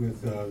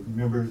with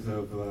members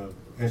of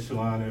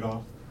Echelon et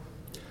al.?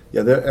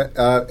 Yeah,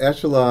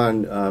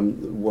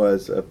 Echelon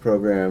was a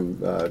program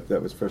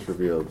that was first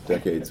revealed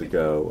decades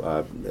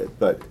ago,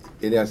 but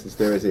in essence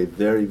there is a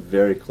very,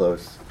 very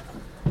close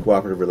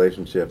cooperative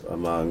relationship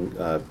among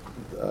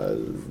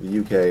the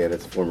UK and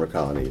its former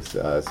colonies.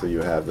 So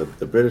you have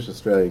the British,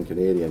 Australian,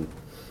 Canadian,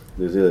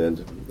 New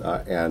Zealand,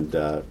 and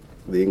the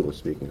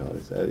English-speaking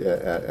colonies,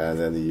 and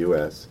then the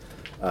US.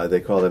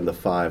 They call them the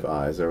Five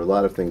Eyes. There are a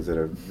lot of things that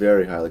are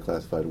very highly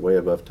classified, way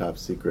above top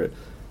secret,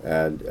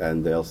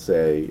 and they'll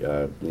say,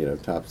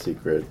 top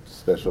secret,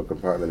 special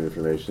compartment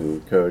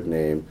information, code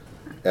name,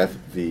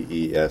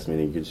 FVES,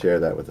 meaning you can share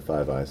that with the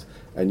Five Eyes.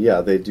 And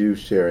yeah, they do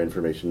share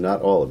information,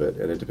 not all of it,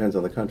 and it depends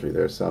on the country.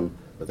 There are some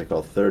what they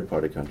call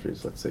third-party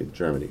countries, let's say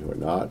Germany, who are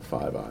not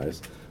Five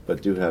Eyes,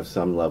 but do have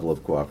some level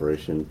of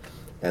cooperation,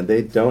 and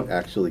they don't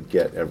actually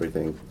get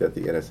everything that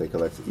the NSA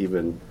collects,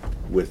 even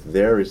with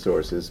their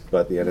resources,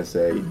 but the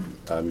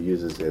NSA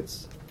uses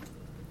its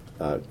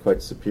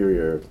quite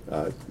superior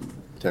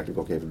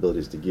technical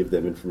capabilities to give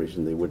them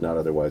information they would not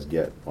otherwise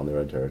get on their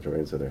own territory,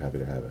 and so they're happy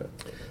to have it.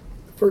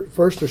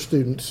 First are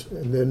students,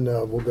 and then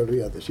we'll go to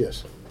the others.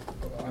 Yes.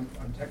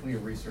 I'm technically a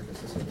research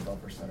assistant at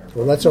Developer Center.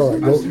 Well, that's all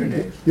right. I'm student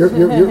age.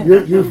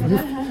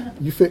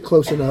 You fit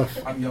close enough.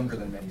 I'm younger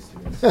than many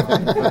students.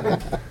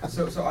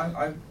 So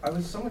I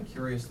was somewhat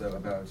curious, though,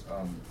 about,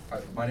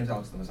 my name's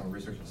Alex Lewis, I'm a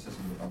research assistant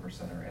at Developer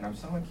Center, and I'm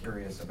somewhat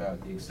curious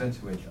about the extent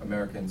to which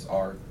Americans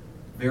are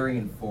very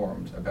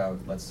informed about,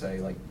 let's say,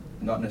 like,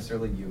 not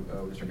necessarily you,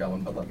 Mr.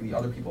 Gellman, but like the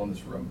other people in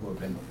this room who have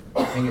been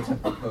paying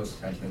close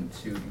attention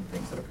to the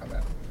things that have come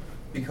out.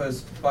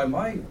 Because by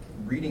my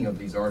reading of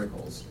these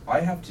articles, I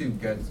have to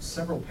get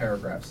several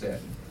paragraphs in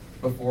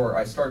before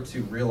I start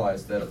to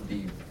realize that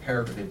the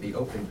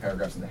opening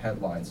paragraphs in the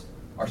headlines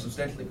are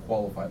substantially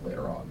qualified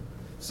later on.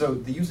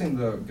 So using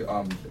the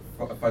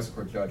FISA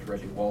Court Judge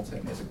Reggie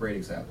Walton is a great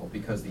example,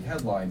 because the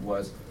headline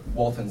was,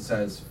 Walton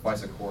says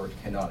FISA Court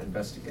cannot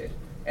investigate.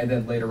 And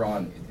then later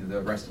on,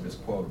 the rest of his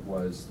quote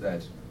was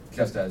that,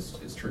 just as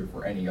is true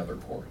for any other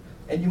court.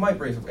 And you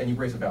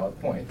raise a valid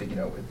point that,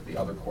 with the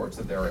other courts,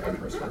 that there are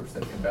interest groups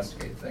that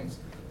investigate things.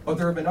 But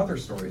there have been other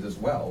stories as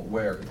well,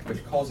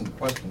 which calls into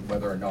question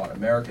whether or not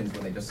Americans,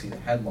 when they just see the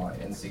headline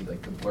and see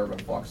like the blurb on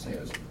Fox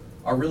News,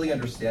 are really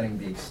understanding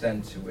the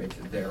extent to which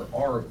there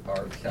are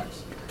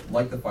checks,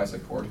 like the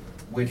FISA Court,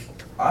 which,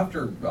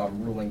 after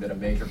ruling that a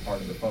major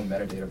part of the phone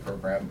metadata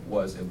program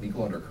was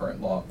illegal under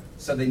current law,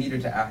 said they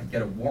needed to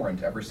get a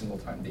warrant every single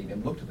time they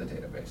even looked at the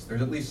database.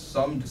 There's at least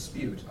some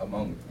dispute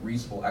among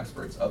reasonable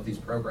experts of these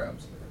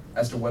programs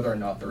as to whether or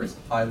not there is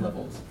high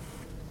levels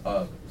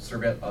of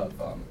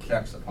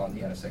checks upon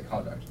the NSA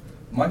conduct.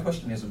 My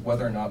question is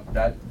whether or not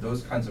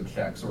those kinds of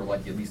checks, or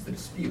like at least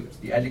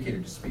the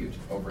educated dispute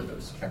over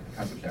those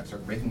kinds of checks, are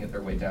making it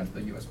their way down to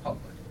the U.S.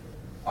 public.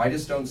 I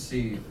just don't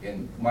see,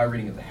 in my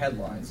reading of the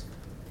headlines,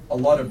 a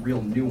lot of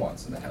real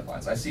nuance in the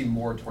headlines. I see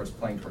more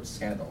playing towards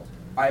scandal.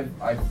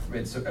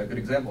 It's a good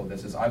example of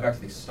this is I've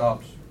actually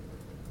stopped,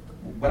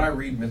 when I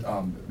read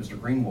Mr.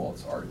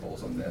 Greenwald's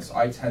articles on this,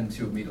 I tend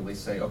to immediately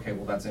say, okay,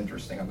 well, that's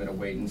interesting. I'm going to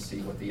wait and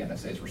see what the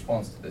NSA's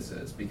response to this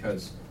is,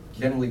 because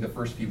generally the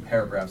first few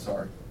paragraphs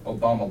are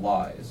Obama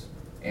lies,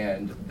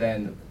 and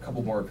then a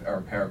couple more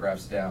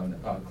paragraphs down,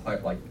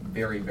 like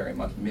very, very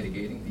much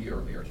mitigating the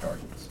earlier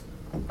charges.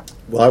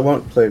 Well, I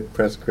won't play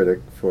press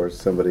critic for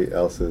somebody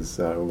else's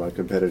or my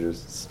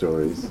competitors'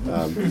 stories.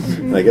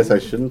 I guess I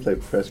shouldn't play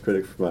press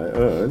critic for my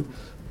own,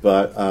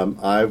 but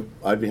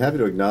I'd be happy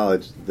to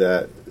acknowledge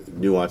that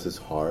nuance is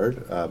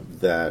hard,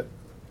 that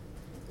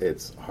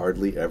it's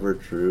hardly ever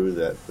true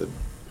that the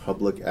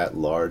public at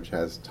large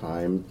has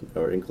time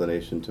or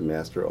inclination to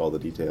master all the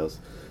details.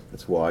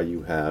 That's why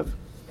you have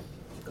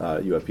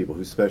people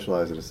who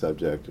specialize in a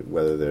subject,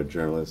 whether they're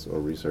journalists or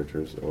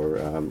researchers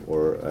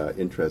or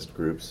interest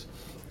groups,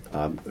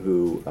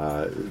 who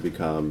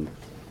become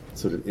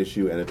sort of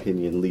issue and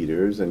opinion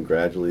leaders, and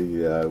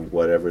gradually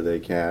whatever they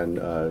can,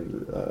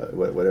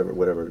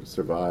 whatever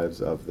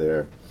survives of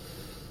their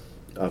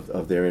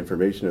of their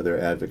information or their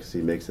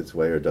advocacy makes its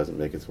way or doesn't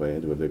make its way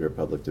into a bigger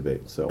public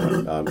debate. So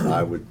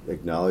I would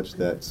acknowledge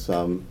that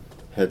some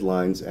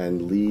headlines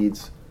and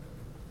leads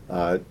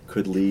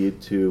could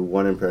lead to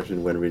one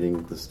impression when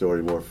reading the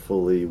story more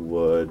fully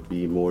would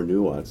be more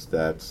nuanced.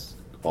 That's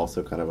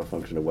also kind of a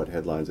function of what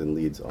headlines and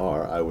leads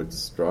are. I would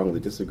strongly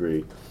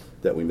disagree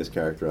that we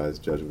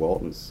mischaracterized Judge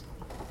Walton's,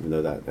 even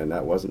though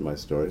that wasn't my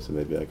story, so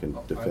maybe I can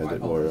defend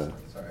it more.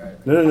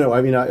 No.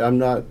 I mean, I'm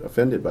not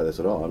offended by this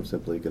at all. I'm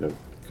simply going to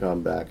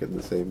come back in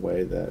the same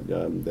way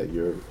that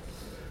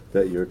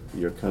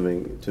you're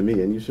coming to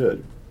me, and you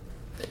should.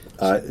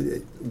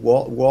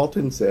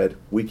 Walton said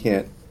we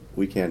can't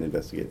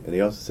investigate, and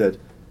he also said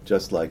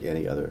just like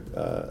any other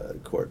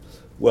court.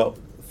 Well,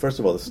 first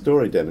of all, the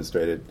story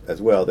demonstrated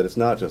as well that it's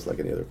not just like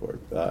any other court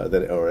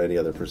or any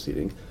other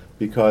proceeding,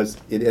 because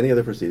in any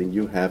other proceeding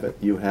you have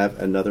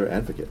another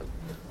advocate.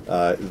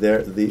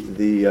 The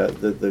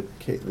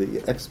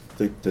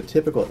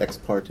typical ex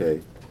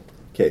parte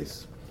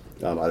case,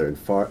 either in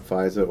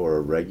FISA or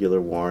a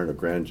regular warrant or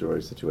grand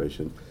jury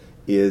situation,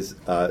 is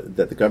that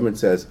the government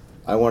says,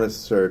 I want to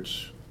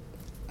search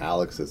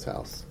Alex's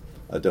house.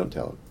 Don't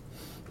tell him.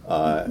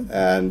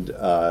 And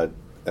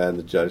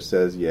the judge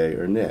says yay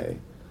or nay.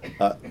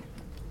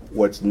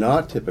 What's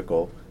not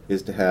typical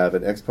is to have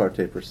an ex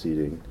parte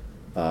proceeding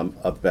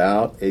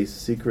about a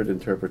secret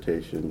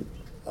interpretation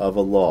of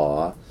a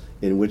law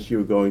in which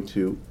you're going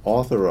to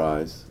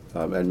authorize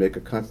and make a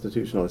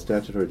constitutional and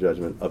statutory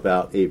judgment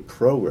about a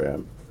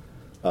program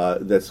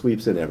that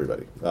sweeps in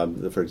everybody.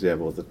 For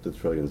example, the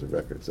trillions of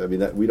records. I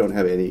mean, we don't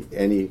have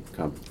any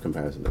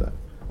comparison to that.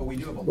 But we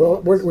do have a law.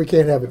 Well, we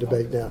can't have a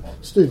debate now.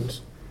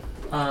 Students.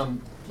 Can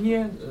you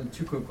add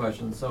two quick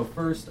questions? So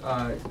first,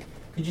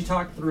 could you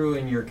talk through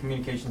in your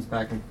communications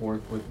back and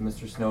forth with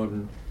Mr.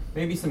 Snowden,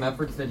 maybe some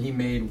efforts that he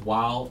made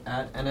while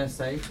at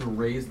NSA to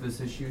raise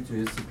this issue to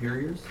his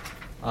superiors,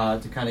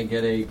 to kind of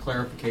get a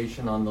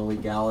clarification on the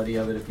legality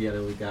of it if he had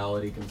a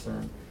legality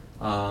concern?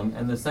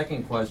 And the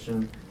second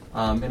question,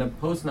 in a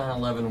post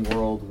 9/11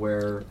 world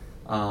where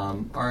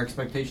our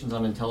expectations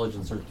on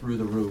intelligence are through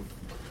the roof,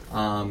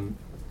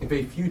 if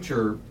a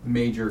future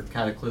major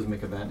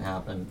cataclysmic event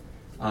happened,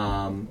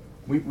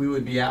 we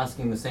would be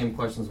asking the same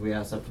questions we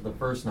asked after the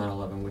first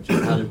 9/11, which is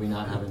how did we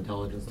not have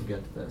intelligence to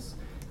get to this?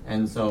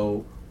 And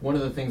so one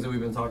of the things that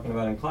we've been talking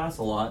about in class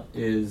a lot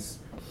is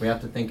we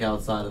have to think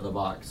outside of the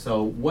box.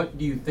 So what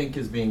do you think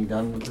is being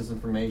done with this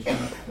information?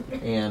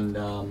 And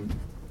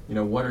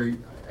what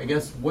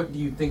do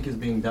you think is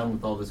being done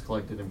with all this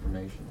collected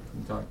information?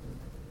 Can you talk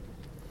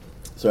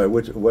to Sorry,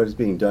 what is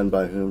being done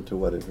by whom to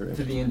what information?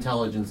 To the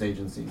intelligence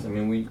agencies. I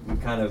mean, we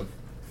kind of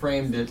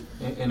framed it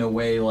in a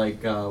way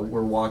like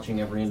we're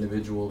watching every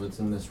individual that's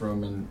in this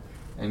room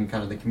and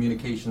kind of the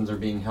communications are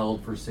being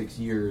held for 6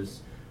 years.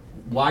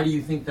 Why do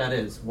you think that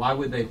is? Why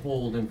would they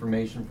hold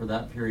information for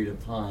that period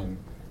of time?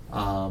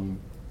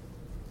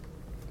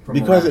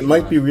 Because it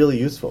might be really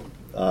useful.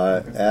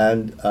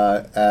 And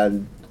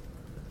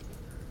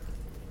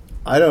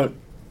I don't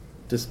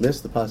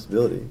dismiss the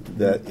possibility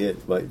that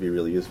it might be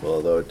really useful,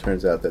 although it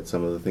turns out that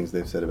some of the things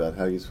they've said about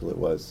how useful it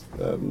was,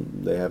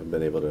 they haven't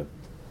been able to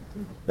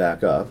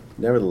back up.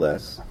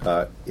 Nevertheless,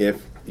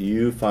 if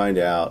you find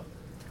out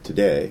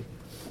today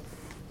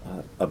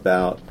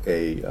about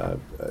a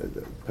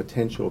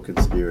potential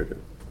conspirator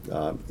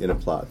in a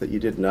plot that you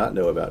did not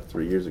know about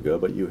 3 years ago,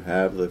 but you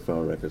have the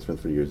phone records from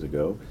 3 years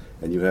ago,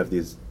 and you have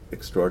these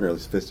extraordinarily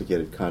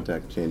sophisticated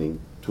contact chaining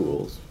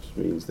tools,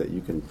 which means that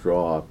you can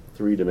draw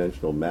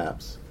three-dimensional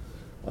maps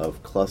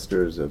of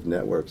clusters of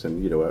networks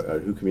and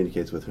who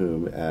communicates with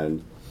whom,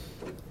 and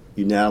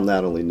you now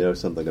not only know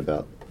something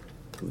about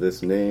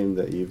this name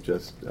that you've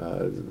just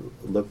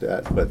looked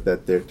at, but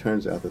that there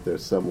turns out that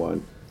there's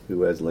someone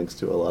who has links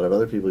to a lot of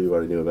other people you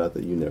already knew about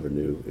that you never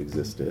knew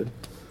existed.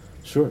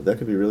 Sure, that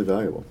could be really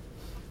valuable.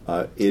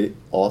 It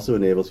also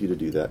enables you to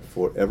do that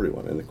for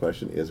everyone, and the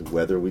question is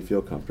whether we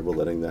feel comfortable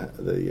letting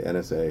the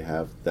NSA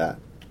have that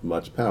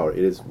much power.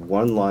 It is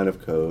one line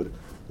of code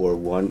or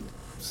one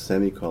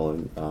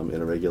semicolon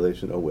in a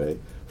regulation away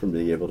from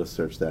being able to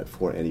search that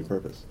for any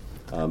purpose.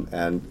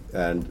 And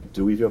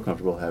do we feel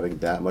comfortable having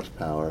that much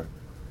power,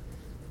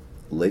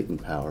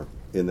 latent power,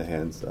 in the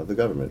hands of the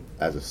government?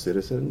 As a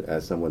citizen,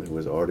 as someone who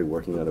is already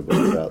working on a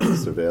book about the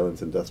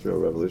surveillance industrial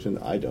revolution,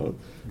 I don't.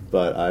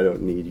 But I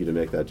don't need you to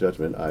make that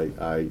judgment.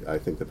 I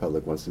think the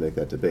public wants to make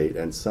that debate.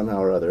 And somehow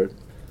or other,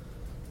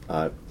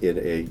 in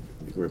a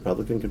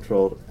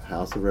Republican-controlled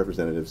House of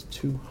Representatives,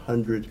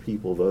 200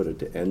 people voted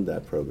to end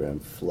that program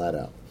flat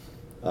out,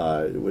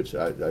 which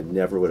I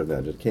never would have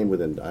imagined. It came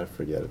within, I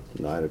forget,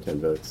 9 or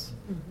 10 votes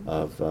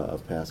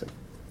of passing.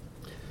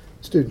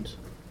 Students.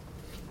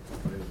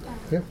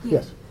 Yeah.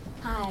 Yes.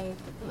 Hi,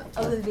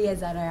 Olivia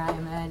Zetter.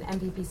 I'm an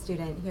MPP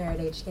student here at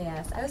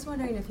HKS. I was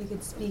wondering if you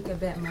could speak a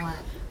bit more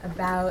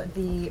about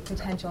the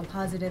potential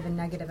positive and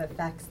negative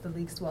effects the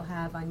leaks will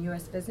have on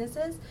U.S.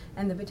 businesses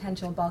and the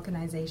potential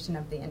balkanization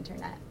of the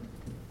Internet.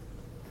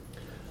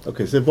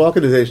 Okay, so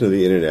balkanization of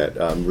the Internet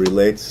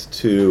relates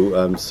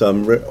to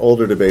some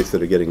older debates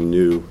that are getting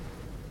new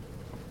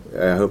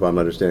I hope I'm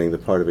understanding the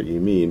part of it you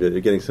mean, but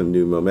they're getting some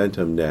new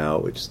momentum now,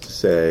 which is to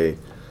say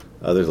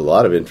there's a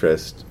lot of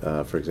interest,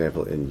 for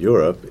example, in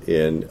Europe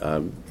in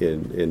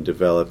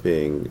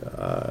developing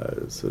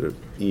sort of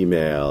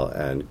email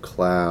and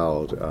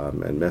cloud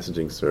and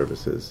messaging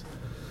services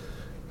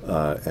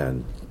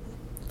and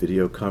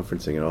video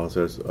conferencing and all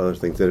sorts of other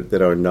things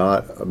that are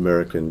not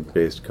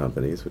American-based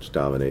companies, which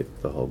dominate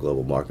the whole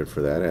global market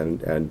for that,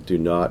 and do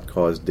not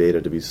cause data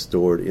to be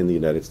stored in the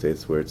United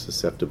States where it's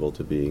susceptible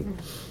to being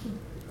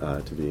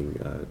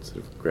sort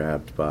of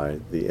grabbed by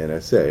the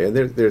NSA. And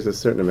there's a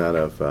certain amount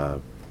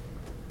of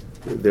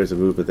there's a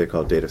movement they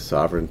call data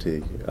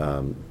sovereignty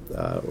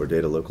or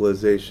data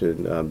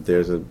localization.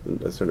 There's a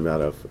certain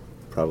amount of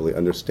probably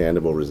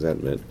understandable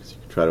resentment. You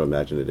can try to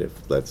imagine it if,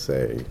 let's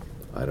say,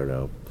 I don't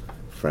know,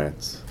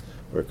 France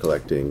were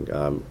collecting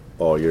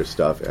all your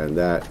stuff, and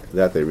that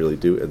they really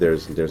do.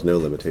 There's no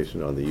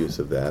limitation on the use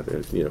of that.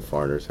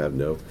 Foreigners have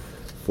no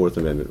Fourth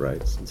Amendment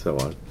rights and so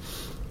on.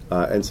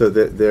 And so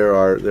there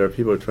are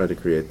people who are trying to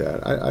create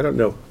that. I don't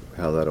know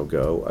how that'll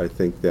go. I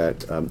think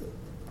that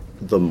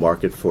the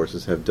market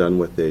forces have done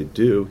what they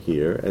do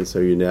here, and so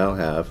you now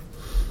have.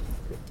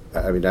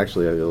 I mean,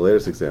 actually, the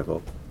latest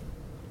example.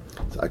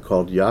 I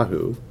called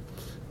Yahoo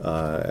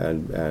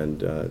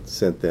and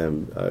sent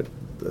them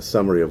a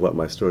summary of what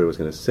my story was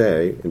going to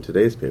say in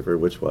today's paper,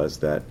 which was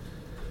that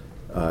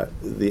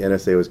the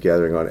NSA was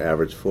gathering on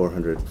average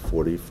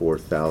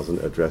 444,000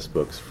 address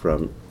books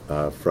from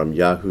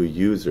Yahoo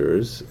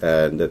users,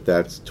 and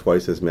that's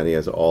twice as many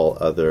as all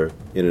other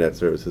internet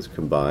services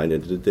combined.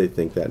 And did they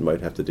think that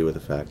might have to do with the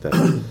fact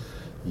that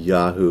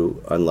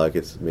Yahoo, unlike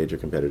its major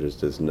competitors,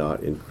 does not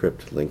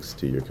encrypt links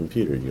to your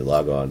computer? You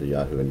log on to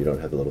Yahoo and you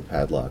don't have the little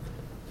padlock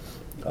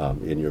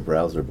in your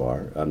browser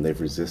bar. They've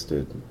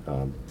resisted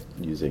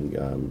using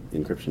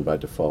encryption by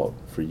default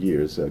for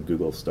years.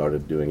 Google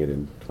started doing it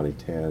in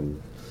 2010.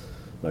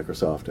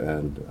 Microsoft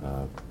and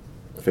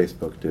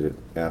Facebook did it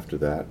after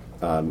that.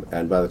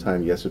 And by the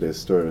time yesterday's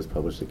story was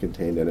published, it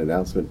contained an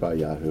announcement by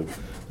Yahoo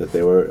that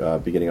they were,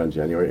 beginning on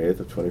January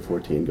 8th of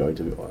 2014, going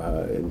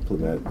to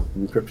implement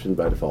encryption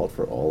by default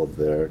for all of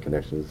their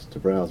connections to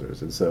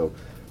browsers. And so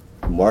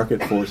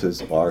market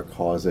forces are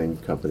causing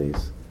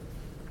companies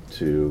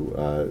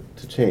to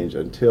change.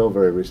 Until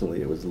very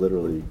recently, it was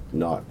literally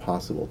not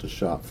possible to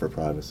shop for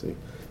privacy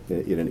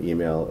in an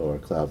email or a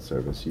cloud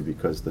service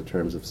because the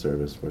terms of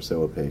service were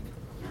so opaque.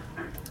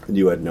 And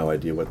you had no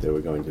idea what they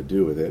were going to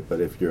do with it.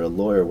 But if you're a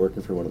lawyer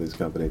working for one of these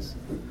companies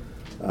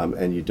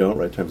and you don't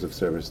write terms of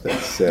service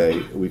that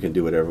say we can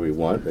do whatever we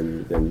want,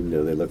 then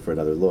they look for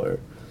another lawyer.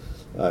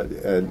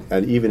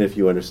 And even if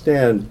you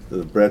understand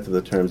the breadth of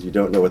the terms, you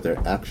don't know what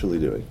they're actually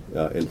doing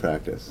in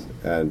practice.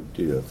 And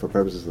for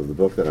purposes of the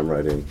book that I'm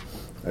writing,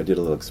 I did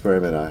a little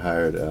experiment. I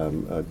hired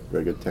a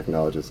very good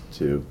technologist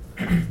to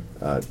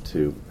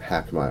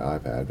hack my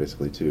iPad,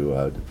 basically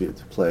to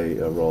play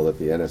a role that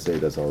the NSA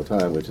does all the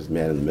time, which is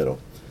man in the middle.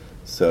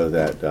 So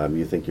that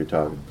you think you're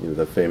talking,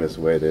 the famous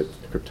way that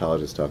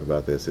cryptologists talk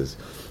about this is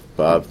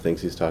Bob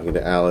thinks he's talking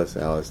to Alice,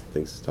 Alice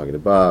thinks he's talking to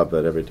Bob,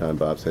 but every time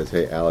Bob says,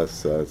 "Hey,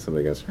 Alice,"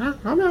 somebody goes,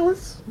 "I'm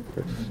Alice,"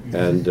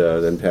 and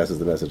then passes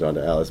the message on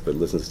to Alice, but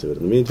listens to it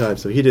in the meantime.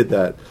 So he did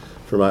that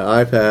for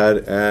my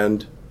iPad,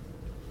 and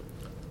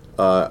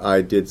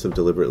I did some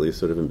deliberately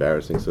sort of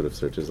embarrassing sort of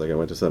searches. Like I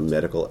went to some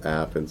medical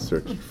app and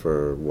searched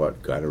for,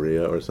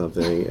 gonorrhea or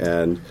something,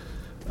 and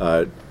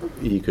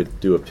he could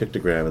do a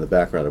pictogram in the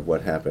background of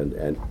what happened,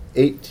 and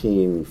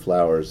 18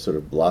 flowers sort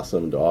of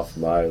blossomed off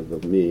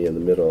me in the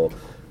middle,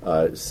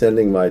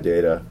 sending my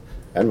data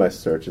and my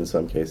search in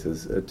some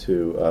cases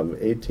to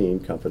 18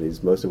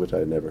 companies, most of which I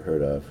had never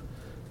heard of,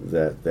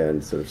 that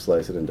then sort of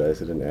slice it and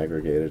dice it and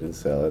aggregate it and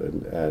sell it.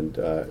 And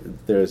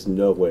there's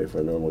no way for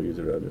a normal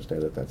user to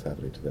understand that that's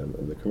happening to them.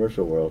 In the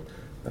commercial world,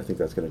 I think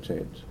that's going to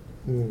change.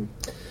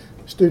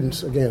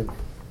 Students, again.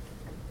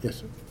 Yes,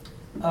 sir.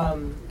 So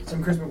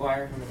I'm Chris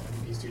McGuire. I'm an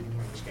MPP student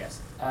here at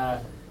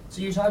HKS.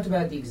 So you talked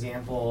about the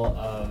example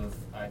of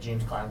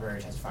James Clapper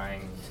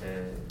testifying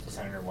to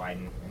Senator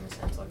Wyden in the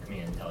Senate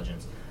Committee on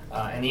Intelligence.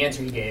 And the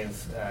answer he gave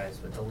is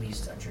the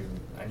least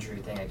untrue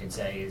thing I could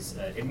say is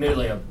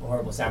admittedly a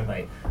horrible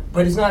soundbite,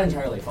 but it's not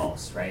entirely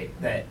false, right?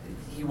 That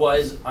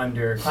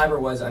Clapper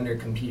was under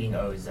competing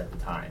oaths at the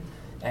time.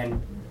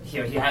 And he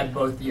had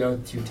both the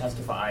oath to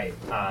testify,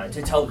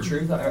 to tell the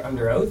truth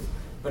under oath,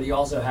 but he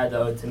also had the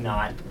oath to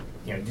not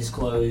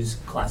disclose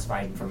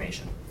classified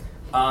information.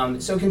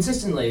 So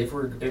consistently, if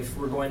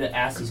we're going to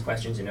ask these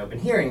questions in open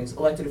hearings,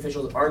 elected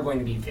officials are going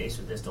to be faced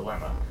with this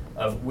dilemma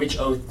of which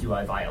oath do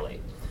I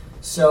violate?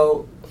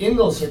 So in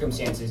those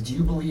circumstances, do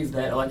you believe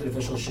that elected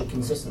officials should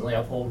consistently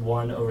uphold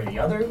one over the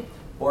other?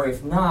 Or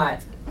if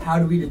not, how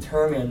do we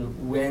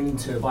determine when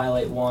to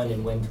violate one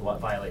and when to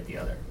violate the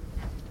other?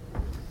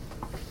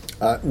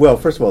 Well,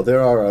 first of all,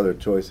 there are other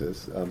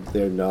choices.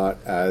 They're not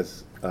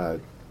as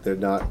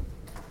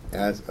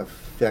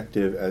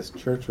effective as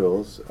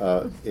Churchill's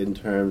in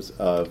terms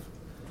of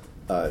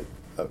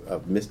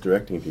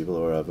misdirecting people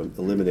or of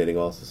eliminating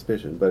all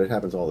suspicion. But it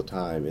happens all the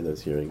time in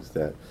those hearings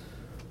that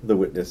the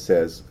witness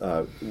says,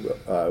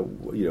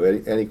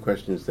 any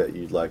questions that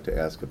you'd like to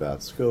ask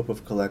about scope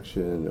of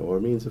collection or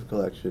means of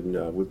collection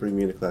would bring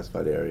me into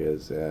classified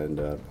areas, and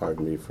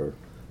pardon me for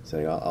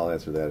saying I'll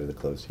answer that in a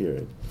closed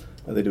hearing.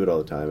 They do it all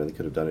the time, and they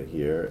could have done it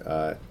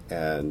here,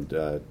 and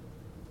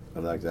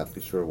I'm not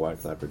exactly sure why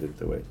Clapper did it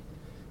the way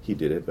he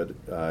did it, but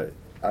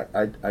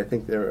I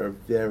think there are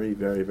very,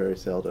 very, very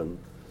seldom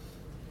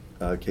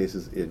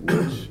cases in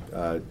which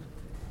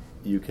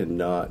you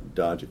cannot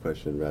dodge a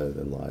question rather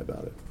than lie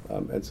about it.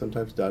 And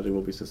sometimes dodging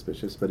will be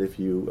suspicious, but if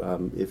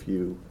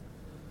you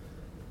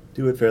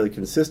do it fairly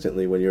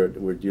consistently when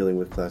we're dealing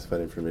with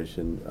classified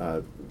information,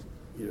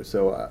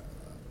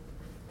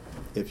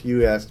 if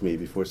you asked me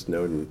before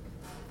Snowden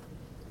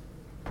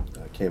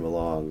came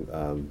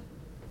along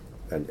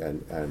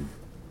and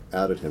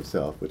outed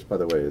himself, which by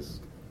the way is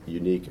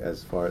unique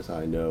as far as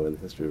I know in the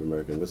history of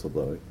American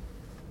whistleblowing,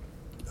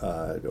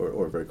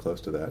 or very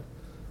close to that.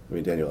 I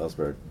mean, Daniel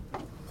Ellsberg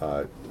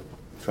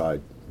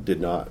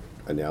did not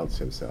announce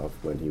himself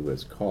when he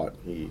was caught.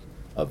 He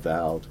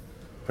avowed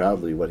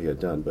proudly what he had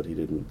done, but he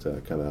didn't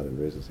come out and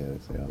raise his hand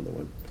and say, I'm the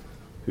one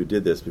who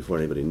did this before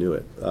anybody knew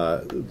it.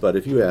 But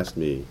if you asked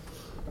me,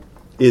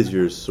 is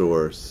your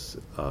source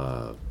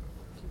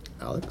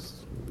Alex?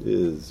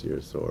 Is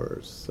your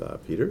source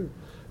Peter?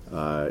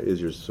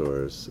 Is your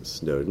source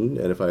Snowden?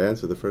 And if I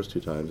answer the first two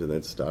times and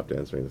then stopped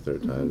answering the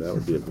third time, that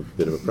would be a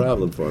bit of a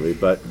problem for me.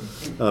 But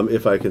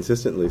if I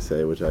consistently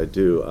say, which I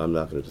do, I'm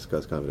not going to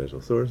discuss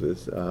confidential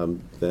sources,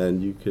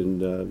 then you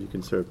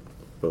can serve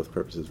both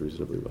purposes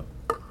reasonably well.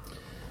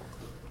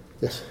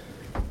 Yes.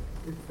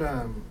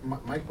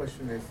 My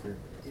question is,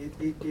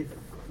 if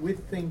we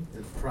think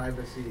that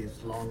privacy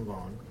is long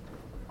gone,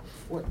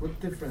 what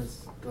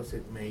difference does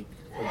it make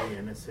for the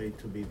NSA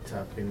to be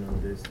tapping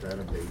on these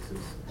databases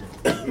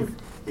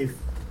if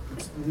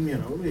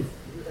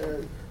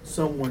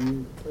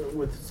someone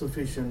with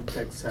sufficient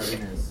tech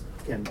savviness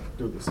can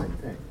do the same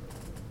thing?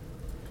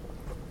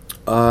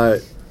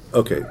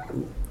 Okay.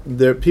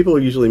 People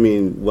usually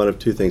mean one of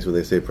two things when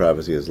they say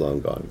privacy is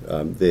long gone.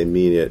 They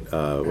mean it,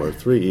 or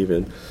three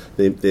even.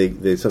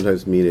 They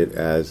sometimes mean it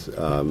as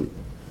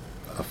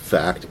a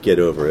fact, get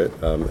over it,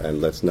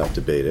 and let's not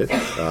debate it.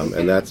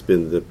 And that's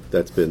been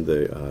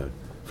the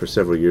for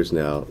several years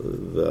now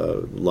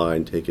the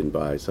line taken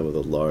by some of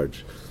the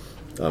large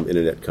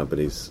internet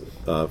companies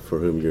for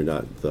whom you're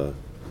not the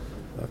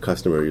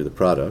customer, you're the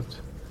product.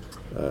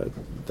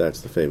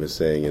 That's the famous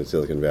saying in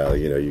Silicon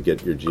Valley. You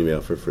get your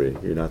Gmail for free.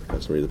 You're not the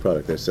customer, you're the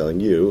product. They're selling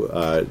you.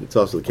 It's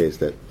also the case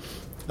that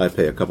I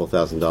pay a couple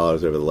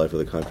 $1,000s over the life of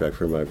the contract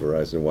for my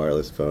Verizon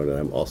wireless phone, and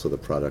I'm also the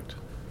product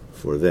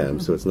for them.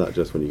 So it's not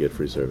just when you get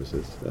free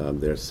services.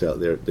 They're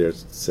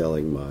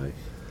selling my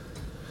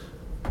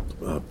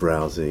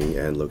browsing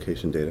and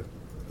location data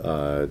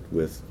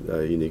with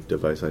unique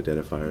device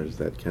identifiers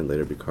that can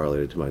later be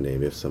correlated to my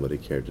name if somebody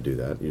cared to do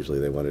that. Usually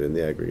they want it in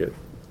the aggregate.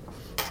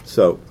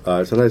 So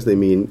sometimes they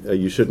mean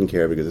you shouldn't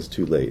care because it's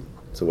too late.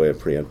 It's a way of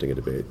preempting a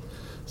debate.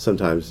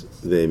 Sometimes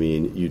they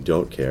mean you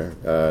don't care.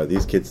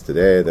 These kids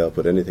today, they'll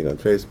put anything on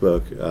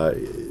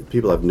Facebook.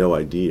 People have no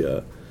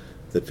idea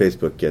that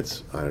Facebook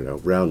gets,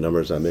 round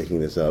numbers, I'm making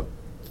this up,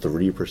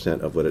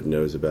 3% of what it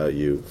knows about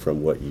you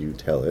from what you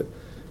tell it,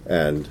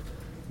 and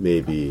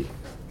maybe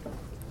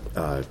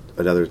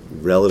another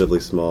relatively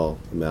small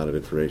amount of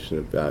information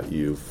about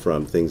you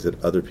from things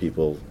that other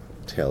people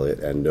tell it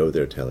and know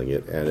they're telling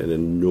it, and an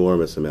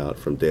enormous amount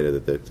from data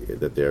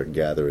that they're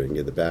gathering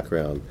in the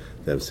background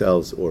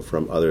themselves or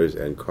from others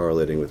and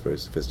correlating with very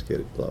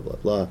sophisticated blah, blah,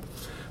 blah.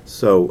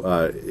 So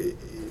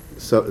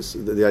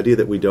the idea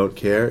that we don't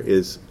care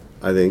is,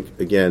 I think,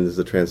 again, this is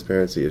a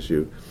transparency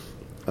issue,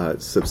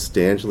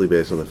 substantially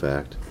based on the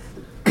fact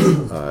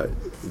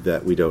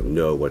that we don't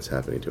know what's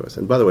happening to us.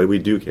 And by the way, we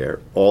do care.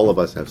 All of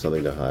us have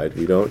something to hide.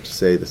 We don't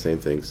say the same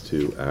things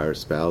to our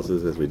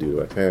spouses as we do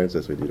to our parents,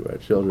 as we do to our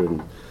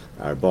children,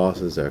 our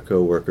bosses, our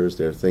co-workers.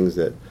 There are things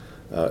that,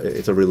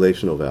 it's a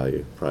relational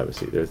value,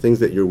 privacy. There are things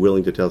that you're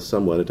willing to tell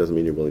someone. It doesn't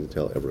mean you're willing to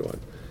tell everyone.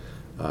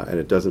 And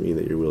it doesn't mean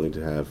that you're willing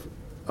to have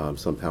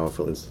some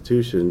powerful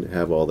institution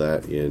have all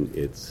that in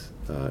its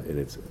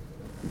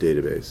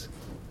database.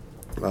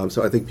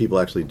 So I think people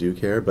actually do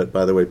care, but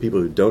by the way, people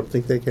who don't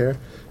think they care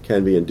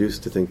can be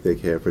induced to think they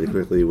care pretty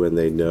quickly when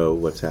they know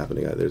what's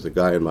happening. There's a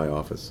guy in my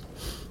office.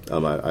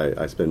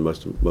 I spend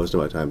most of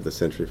my time at the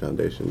Century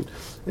Foundation,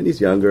 and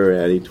he's younger,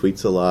 and he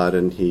tweets a lot,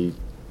 and he's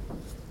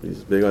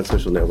big on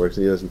social networks,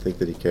 and he doesn't think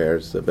that he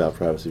cares about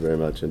privacy very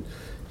much, and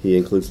he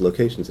includes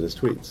locations in his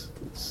tweets.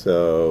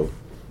 So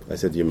I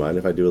said, do you mind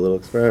if I do a little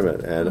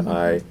experiment? And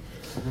I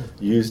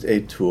used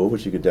a tool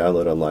which you could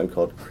download online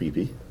called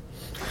Creepy.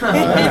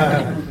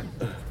 I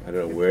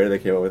don't know where they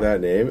came up with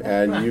that name,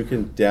 and you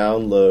can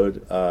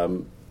download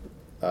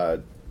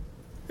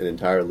an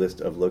entire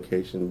list of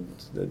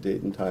locations, the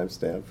date and time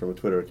stamp from a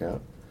Twitter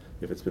account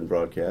if it's been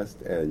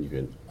broadcast, and you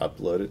can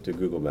upload it to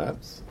Google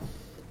Maps.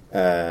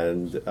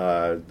 And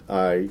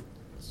I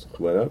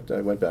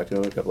went back to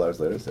him a couple hours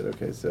later and said,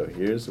 okay, so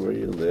here's where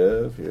you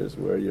live, here's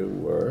where you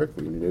work,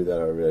 we knew that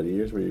already,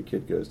 here's where your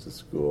kid goes to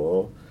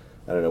school,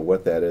 I don't know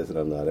what that is, and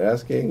I'm not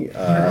asking.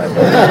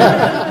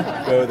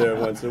 Go there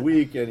once a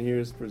week, and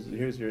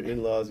here's your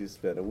in-laws. You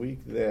spent a week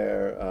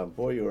there.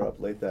 Boy, you were up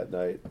late that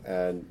night,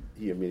 and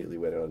he immediately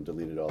went out and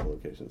deleted all the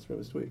locations from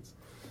his tweets.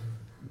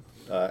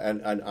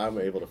 And I'm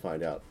able to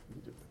find out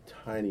the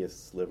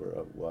tiniest sliver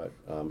of what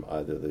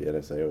either the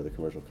NSA or the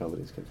commercial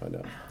companies can find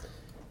out.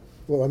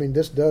 Well, I mean,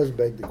 this does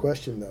beg the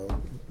question, though,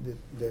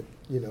 that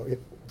if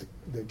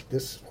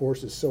this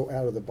horse is so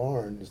out of the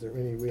barn, is there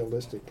any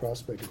realistic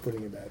prospect of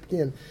putting it back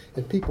in?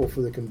 And people,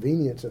 for the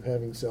convenience of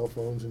having cell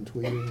phones and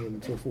tweeting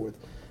and so forth,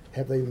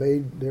 have they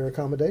made their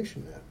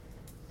accommodation now?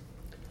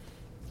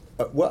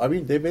 Well, I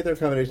mean, they've made their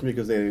accommodation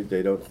because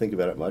they don't think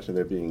about it much, and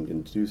they're being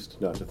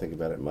induced not to think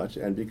about it much,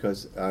 and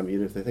because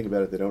even if they think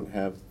about it, they don't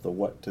have the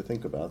what to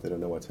think about. They don't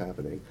know what's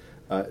happening.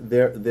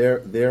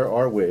 There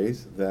are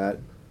ways that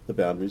the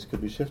boundaries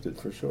could be shifted,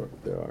 for sure.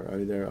 There are. I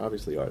mean, there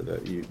obviously are.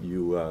 That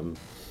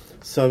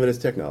some of it is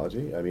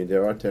technology. I mean,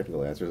 there are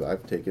technical answers.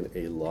 I've taken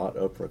a lot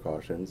of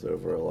precautions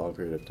over a long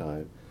period of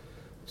time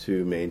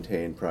to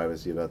maintain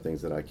privacy about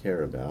things that I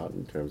care about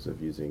in terms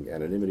of using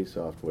anonymity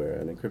software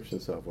and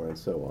encryption software and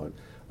so on.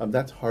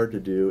 That's hard to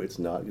do. It's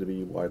not going to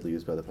be widely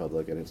used by the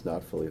public, and it's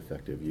not fully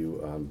effective.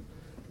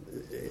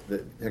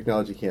 The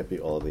technology can't be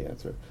all of the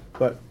answer.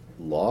 But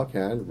law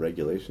can,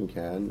 regulation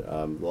can,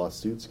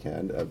 lawsuits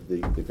can.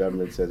 The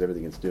government says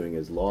everything it's doing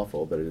is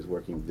lawful, but it is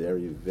working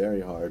very,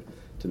 very hard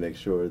to make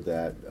sure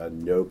that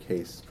no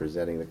case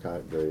presenting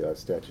the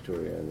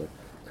statutory and the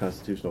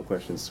constitutional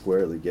questions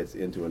squarely gets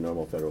into a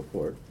normal federal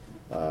court.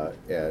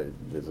 And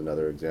there's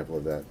another example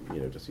of that,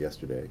 just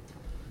yesterday.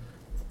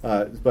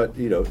 But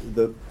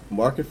the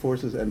market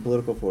forces and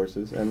political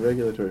forces and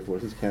regulatory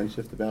forces can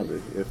shift the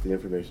boundary if the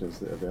information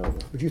is available.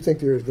 Would you think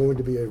there is going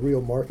to be a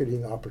real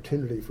marketing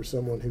opportunity for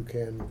someone who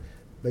can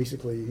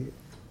basically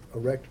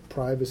erect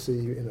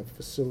privacy in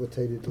a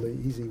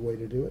facilitatedly easy way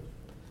to do it?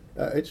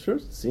 It sure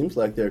seems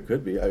like there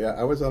could be.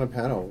 I was on a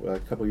panel a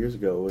couple years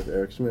ago with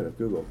Eric Schmidt of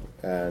Google,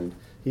 and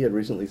he had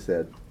recently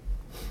said,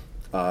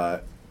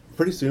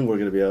 pretty soon you're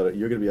going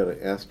to be able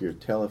to ask your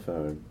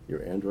telephone,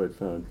 your Android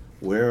phone,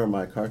 where are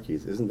my car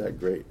keys? Isn't that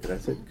great? And I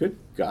said, good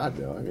God,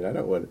 no. I mean, I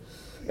don't want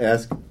to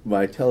ask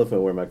my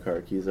telephone where my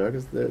car keys are,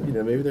 because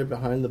maybe they're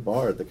behind the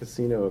bar at the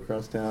casino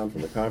across town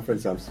from the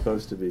conference I'm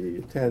supposed to be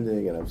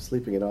attending, and I'm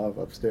sleeping it off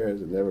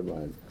upstairs, and never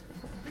mind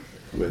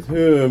with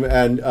whom.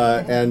 And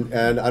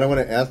I don't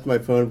want to ask my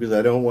phone because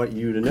I don't want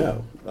you to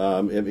know.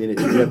 I mean, if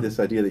you have this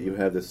idea that you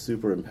have this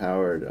super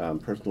empowered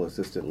personal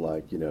assistant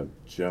like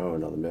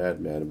Joan on the Mad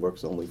Men, and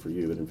works only for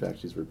you, and in fact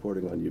she's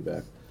reporting on you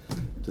back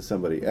to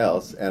somebody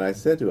else. And I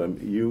said to him,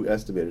 you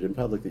estimated in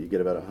public that you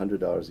get about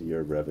 $100 a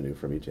year of revenue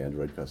from each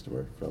Android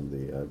customer from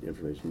the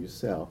information you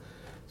sell.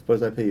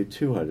 Suppose I pay you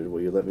 $200.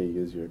 Will you let me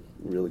use your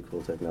really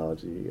cool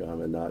technology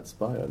and not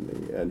spy on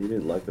me? And he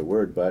didn't like the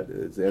word, but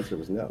his answer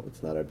was no.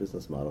 It's not our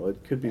business model. It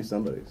could be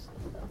somebody's.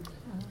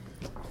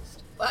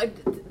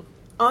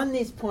 On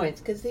these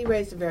points, because he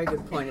raised a very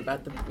good point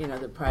about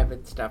the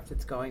private stuff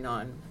that's going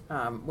on,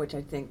 which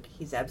I think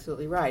he's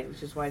absolutely right,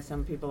 which is why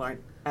some people aren't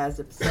as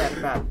upset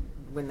about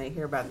when they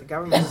hear about the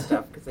government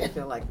stuff, because they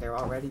feel like they're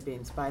already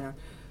being spied on.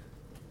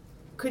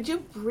 Could you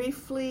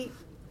briefly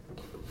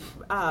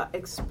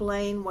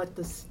explain what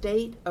the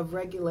state of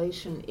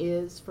regulation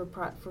is for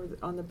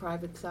on the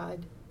private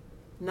side?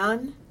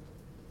 None?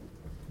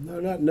 No,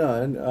 not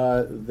none.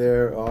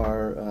 There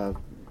are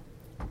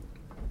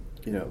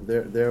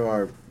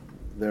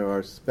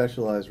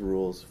specialized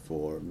rules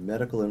for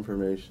medical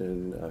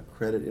information,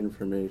 credit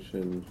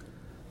information,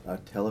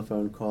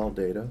 telephone call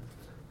data.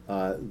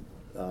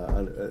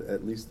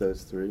 At least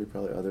those three,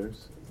 probably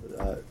others,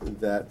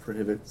 that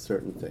prohibit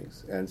certain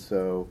things. And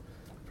so,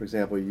 for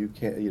example, you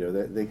can't,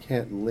 they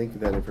can't link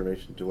that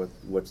information to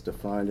what's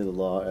defined in the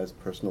law as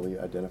personally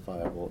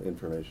identifiable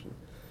information.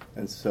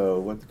 And so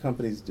what the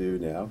companies do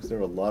now, because there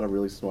are a lot of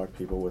really smart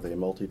people with a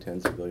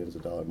multi-tens of billions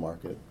of dollar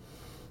market,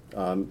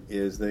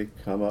 is they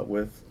come up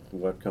with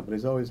what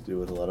companies always do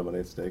with a lot of money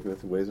at stake,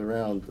 with ways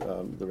around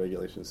the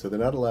regulations. So they're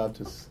not allowed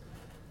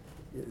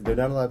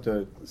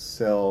to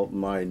sell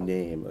my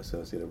name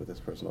associated with this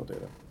personal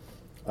data.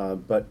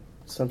 But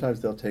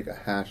sometimes they'll take a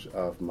hash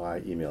of my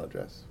email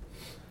address.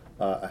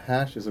 A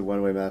hash is a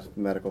one-way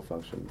mathematical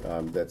function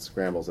that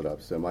scrambles it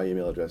up. So my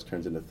email address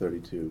turns into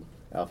 32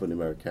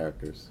 alphanumeric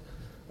characters.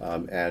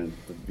 And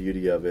the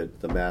beauty of it,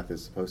 the math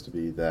is supposed to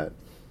be that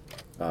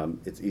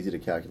it's easy to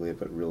calculate,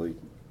 but really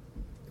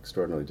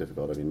extraordinarily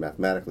difficult. I mean,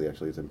 mathematically,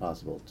 actually, it's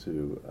impossible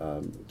to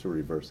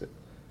reverse it.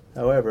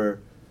 However,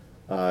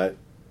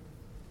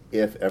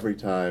 if every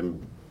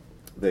time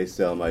they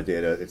sell my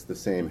data, it's the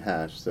same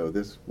hash. So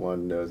this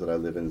one knows that I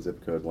live in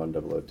zip code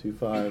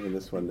 10025, and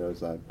this one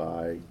knows I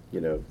buy,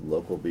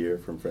 local beer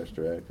from Fresh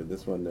Direct, and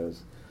this one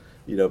knows,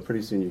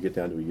 pretty soon you get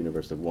down to a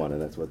universe of one,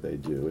 and that's what they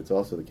do. It's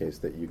also the case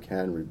that you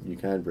can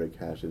break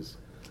hashes.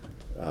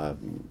 I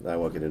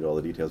won't get into all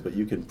the details, but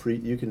you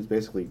can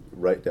basically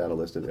write down a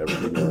list of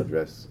every email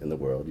address in the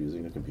world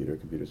using a computer.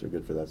 Computers are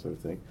good for that sort of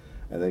thing,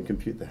 and then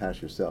compute the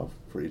hash yourself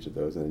for each of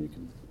those, and then you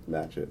can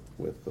match it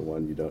with the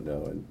one you don't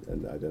know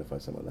and identify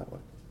someone that way.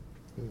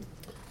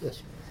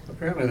 Yes.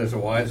 Apparently there's a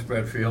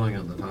widespread feeling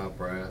in the top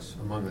brass,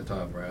 among the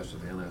top brass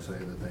of the NSA,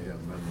 that they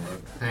have been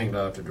left hanged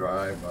out to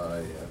dry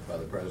by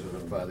the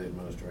president, by the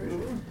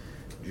administration.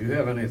 Do you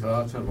have any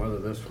thoughts on whether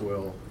this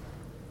will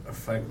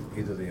affect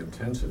either the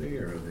intensity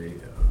or the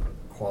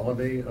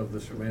quality of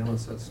the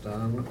surveillance that's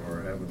done,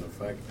 or have an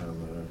effect on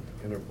the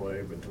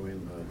interplay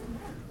between the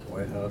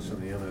White House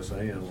and the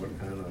NSA and what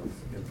kind of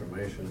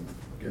information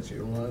gets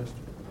utilized?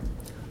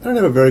 I don't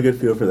have a very good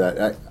feel for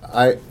that.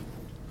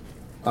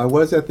 I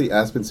was at the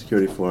Aspen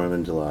Security Forum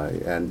in July,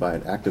 and by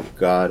an act of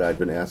God, I'd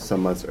been asked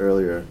some months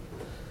earlier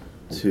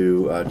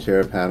to chair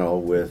a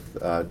panel with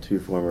two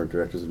former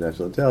directors of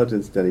national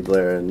intelligence, Denny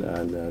Blair and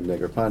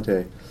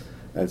Negroponte,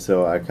 and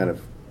so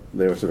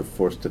they were sort of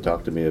forced to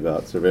talk to me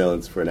about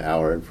surveillance for an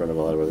hour in front of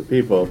a lot of other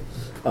people,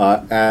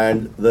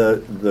 and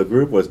the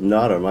group was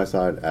not on my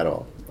side at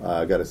all.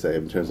 I got to say,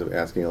 in terms of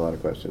asking a lot of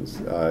questions,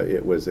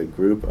 it was a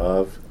group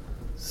of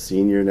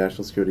senior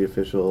national security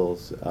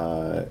officials,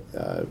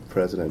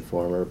 president,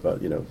 former,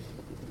 but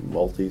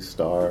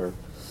multi-star,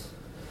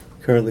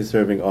 currently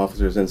serving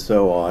officers, and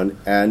so on.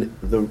 And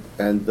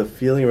the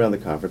feeling around the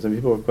conference, and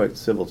people were quite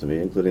civil to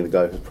me, including the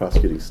guy who's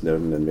prosecuting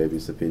Snowden and maybe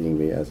subpoenaing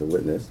me as a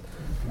witness.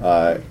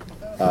 But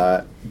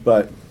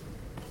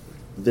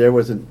there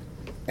was an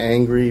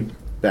angry,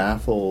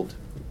 baffled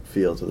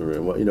feel to the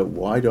room. Well,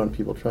 why don't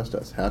people trust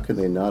us? How can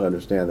they not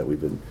understand that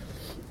we've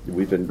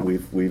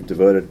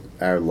devoted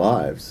our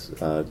lives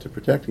to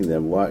protecting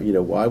them?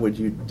 Why would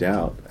you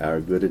doubt our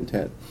good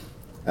intent?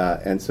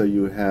 And so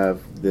you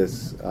have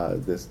this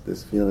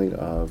feeling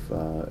of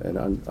an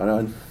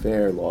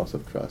unfair loss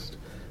of trust,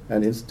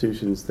 and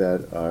institutions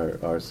that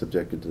are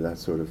subjected to that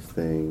sort of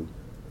thing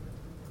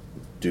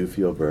do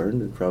feel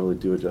burned and probably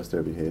do adjust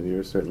their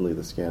behavior. Certainly,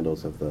 the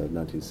scandals of the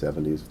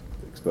 1970s,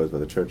 exposed by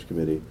the Church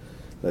Committee,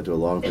 led to a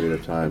long period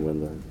of time when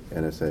the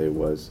NSA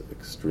was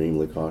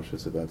extremely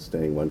cautious about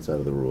staying one side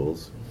of the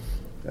rules.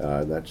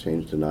 That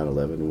changed to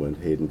 9/11 when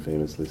Hayden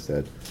famously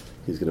said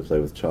he's going to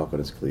play with chalk on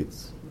his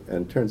cleats.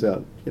 And it turns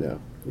out,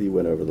 he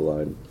went over the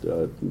line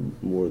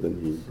more than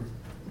he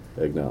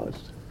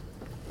acknowledged.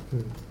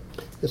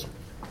 Yes, sir.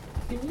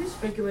 Can you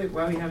speculate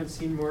why we haven't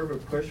seen more of a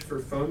push for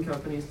phone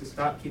companies to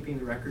stop keeping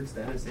the records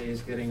the NSA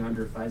is getting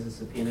under FISA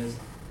subpoenas?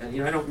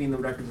 And I don't mean the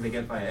records they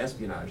get via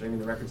espionage. I mean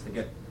the records they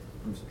get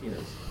from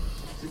subpoenas.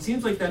 So it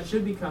seems like that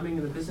should be coming,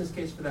 and the business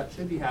case for that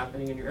should be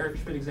happening. And your Eric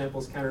Schmidt example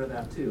is counter to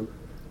that too.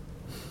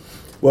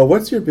 Well,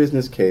 what's your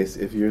business case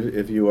if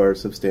you are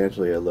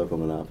substantially a local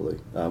monopoly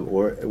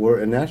or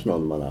a national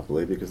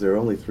monopoly? Because there are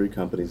only three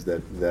companies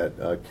that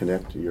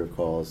connect your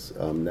calls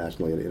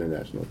nationally and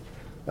internationally.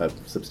 Well,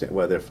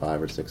 there are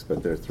 5 or 6,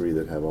 but there are 3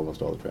 that have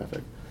almost all the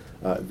traffic.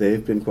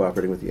 They've been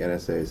cooperating with the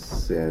NSA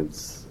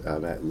since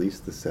at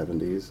least the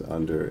 70s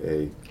under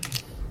a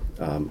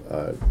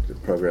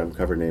program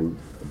cover name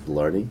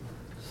Blarney,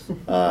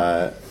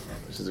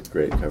 which is a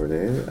great cover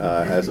name,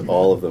 as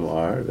all of them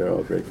are. They're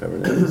all great cover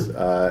names.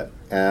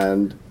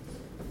 And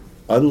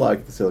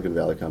unlike the Silicon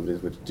Valley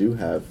companies, which do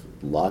have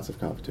lots of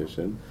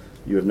competition,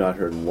 you have not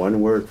heard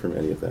one word from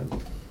any of them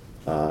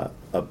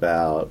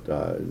about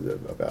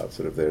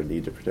sort of their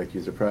need to protect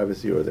user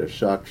privacy, or they're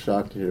shocked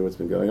to hear what's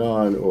been going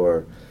on,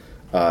 or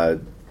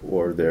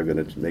they're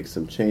going to make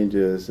some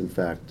changes. In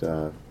fact,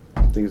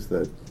 things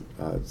that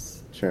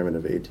chairman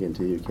of AT&T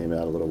who came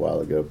out a little while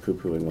ago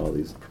poo-pooing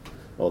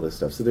all this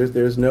stuff. So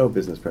there's no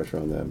business pressure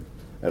on them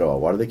at all.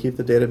 Why do they keep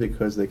the data?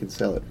 Because they can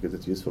sell it, because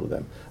it's useful to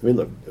them. I mean,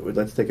 look,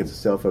 let's take it to a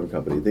cell phone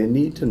company. They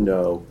need to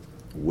know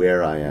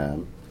where I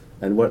am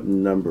and what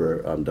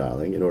number I'm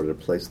dialing in order to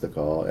place the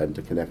call and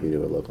to connect me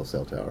to a local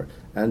cell tower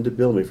and to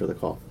bill me for the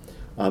call.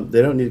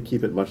 They don't need to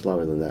keep it much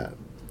longer than that,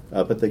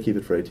 but they keep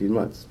it for 18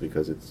 months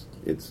because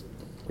it's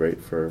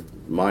great for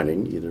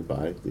mining, either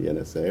by the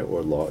NSA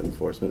or law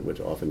enforcement, which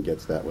often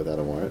gets that without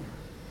a warrant,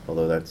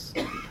 although that's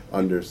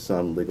under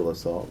some legal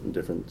assault in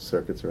different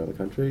circuits around the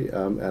country,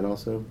 and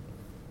also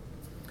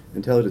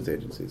intelligence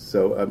agencies.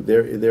 So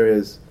there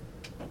is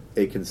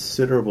a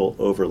considerable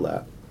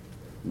overlap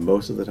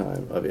most of the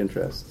time of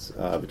interests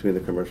between the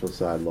commercial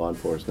side, law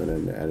enforcement,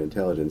 and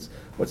intelligence.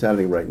 What's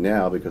happening right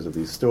now, because of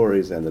these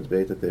stories and the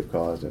debate that they've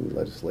caused and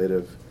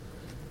legislative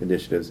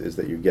initiatives, is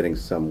that you're getting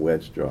some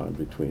wedge drawn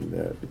between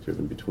their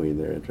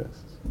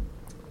interests.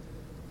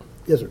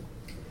 Yes, sir.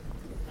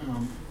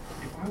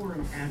 If I were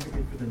an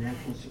advocate for the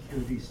national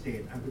security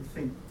state, I would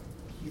think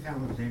Keith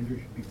Alexander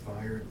should be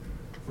fired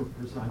for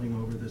presiding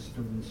over the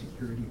Snowden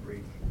security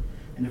breach.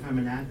 And if I'm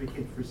an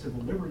advocate for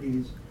civil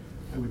liberties,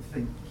 I would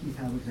think Keith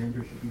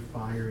Alexander should be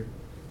fired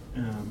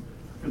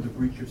for the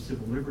breach of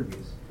civil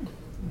liberties.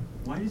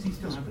 Why does he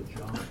still have a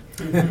job?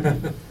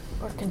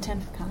 Or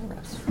contempt of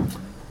Congress.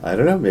 I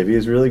don't know. Maybe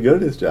he's really good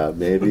at his job.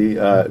 Maybe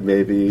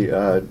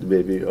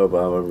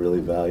Obama really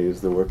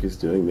values the work he's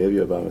doing. Maybe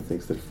Obama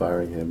thinks that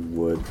firing him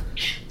would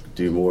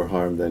do more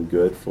harm than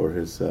good for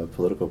his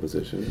political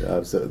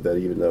position. So that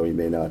even though he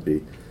may not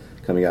be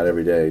coming out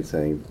every day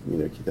saying,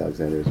 Keith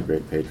Alexander is a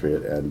great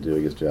patriot and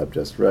doing his job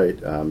just right,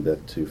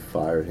 that to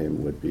fire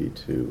him would be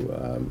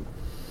to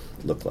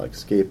look like?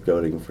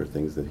 Scapegoating for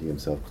things that he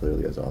himself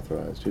clearly has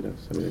authorized. Who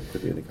knows? I mean, it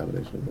could be any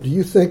combination of those. Do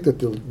you think that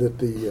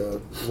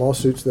the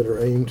lawsuits that are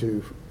aimed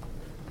to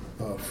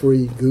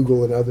free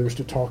Google and others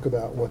to talk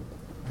about what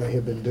they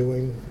have been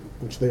doing,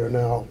 which they are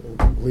now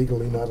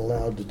legally not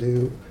allowed to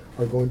do,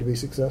 are going to be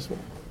successful?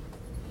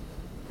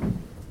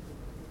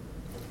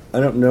 I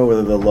don't know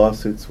whether the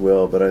lawsuits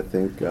will, but I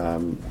think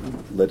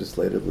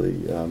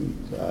legislatively,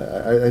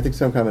 I think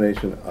some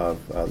combination of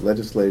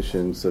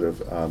legislation, sort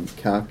of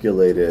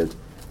calculated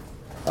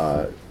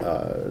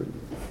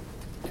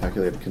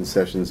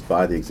concessions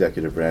by the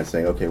executive branch,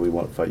 saying, "Okay, we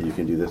won't fight. You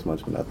can do this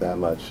much, but not that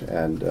much,"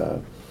 and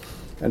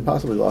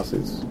possibly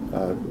lawsuits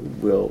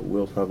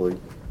will probably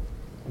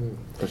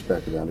push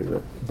back the boundary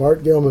there.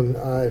 Bart Gellman,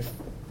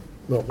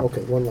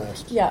 one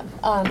last. Yeah,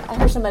 I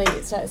heard somebody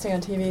say on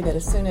TV that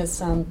as soon as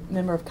some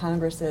member of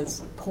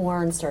Congress's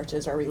porn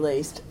searches are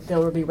released, there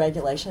will be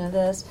regulation of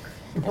this.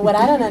 And what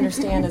I don't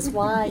understand is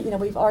why,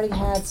 we've already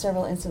had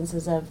several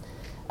instances of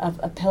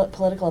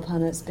political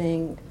opponents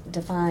being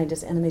defined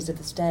as enemies of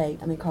the state.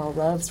 I mean, Karl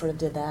Rove sort of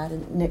did that,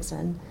 and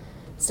Nixon.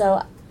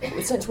 So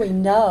since we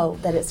know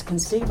that it's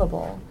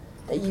conceivable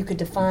that you could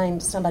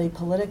define somebody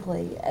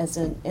politically as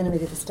an enemy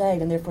to the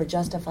state and therefore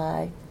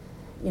justify,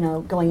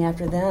 going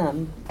after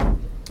them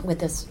with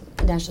this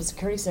national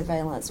security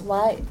surveillance,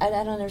 why? I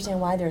don't understand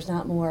why there's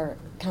not more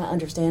kind of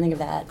understanding of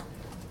that.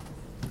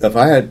 If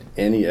I had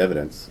any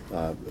evidence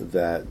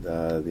that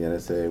the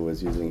NSA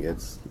was using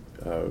its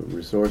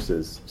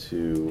resources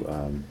to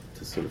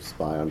sort of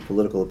spy on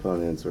political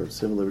opponents or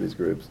civil liberties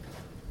groups,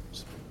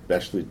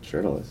 especially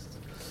journalists,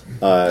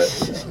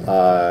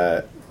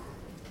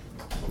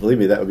 believe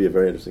me, that would be a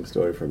very interesting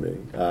story for me.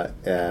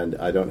 And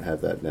I don't have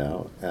that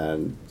now,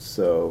 and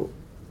so.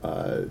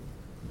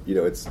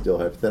 It's still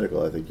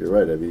hypothetical. I think you're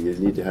right. I mean, you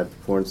need to have the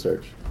porn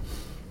search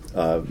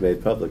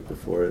made public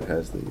before it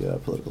has the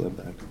political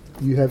impact.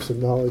 You have some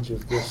knowledge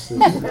of this.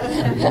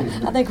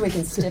 I think we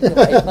can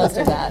stipulate most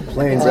of that.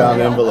 Plain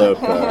brown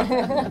envelope.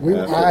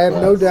 I have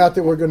no doubt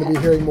that we're going to be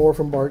hearing more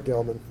from Bart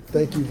Gellman.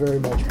 Thank you very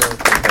much,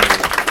 Bart.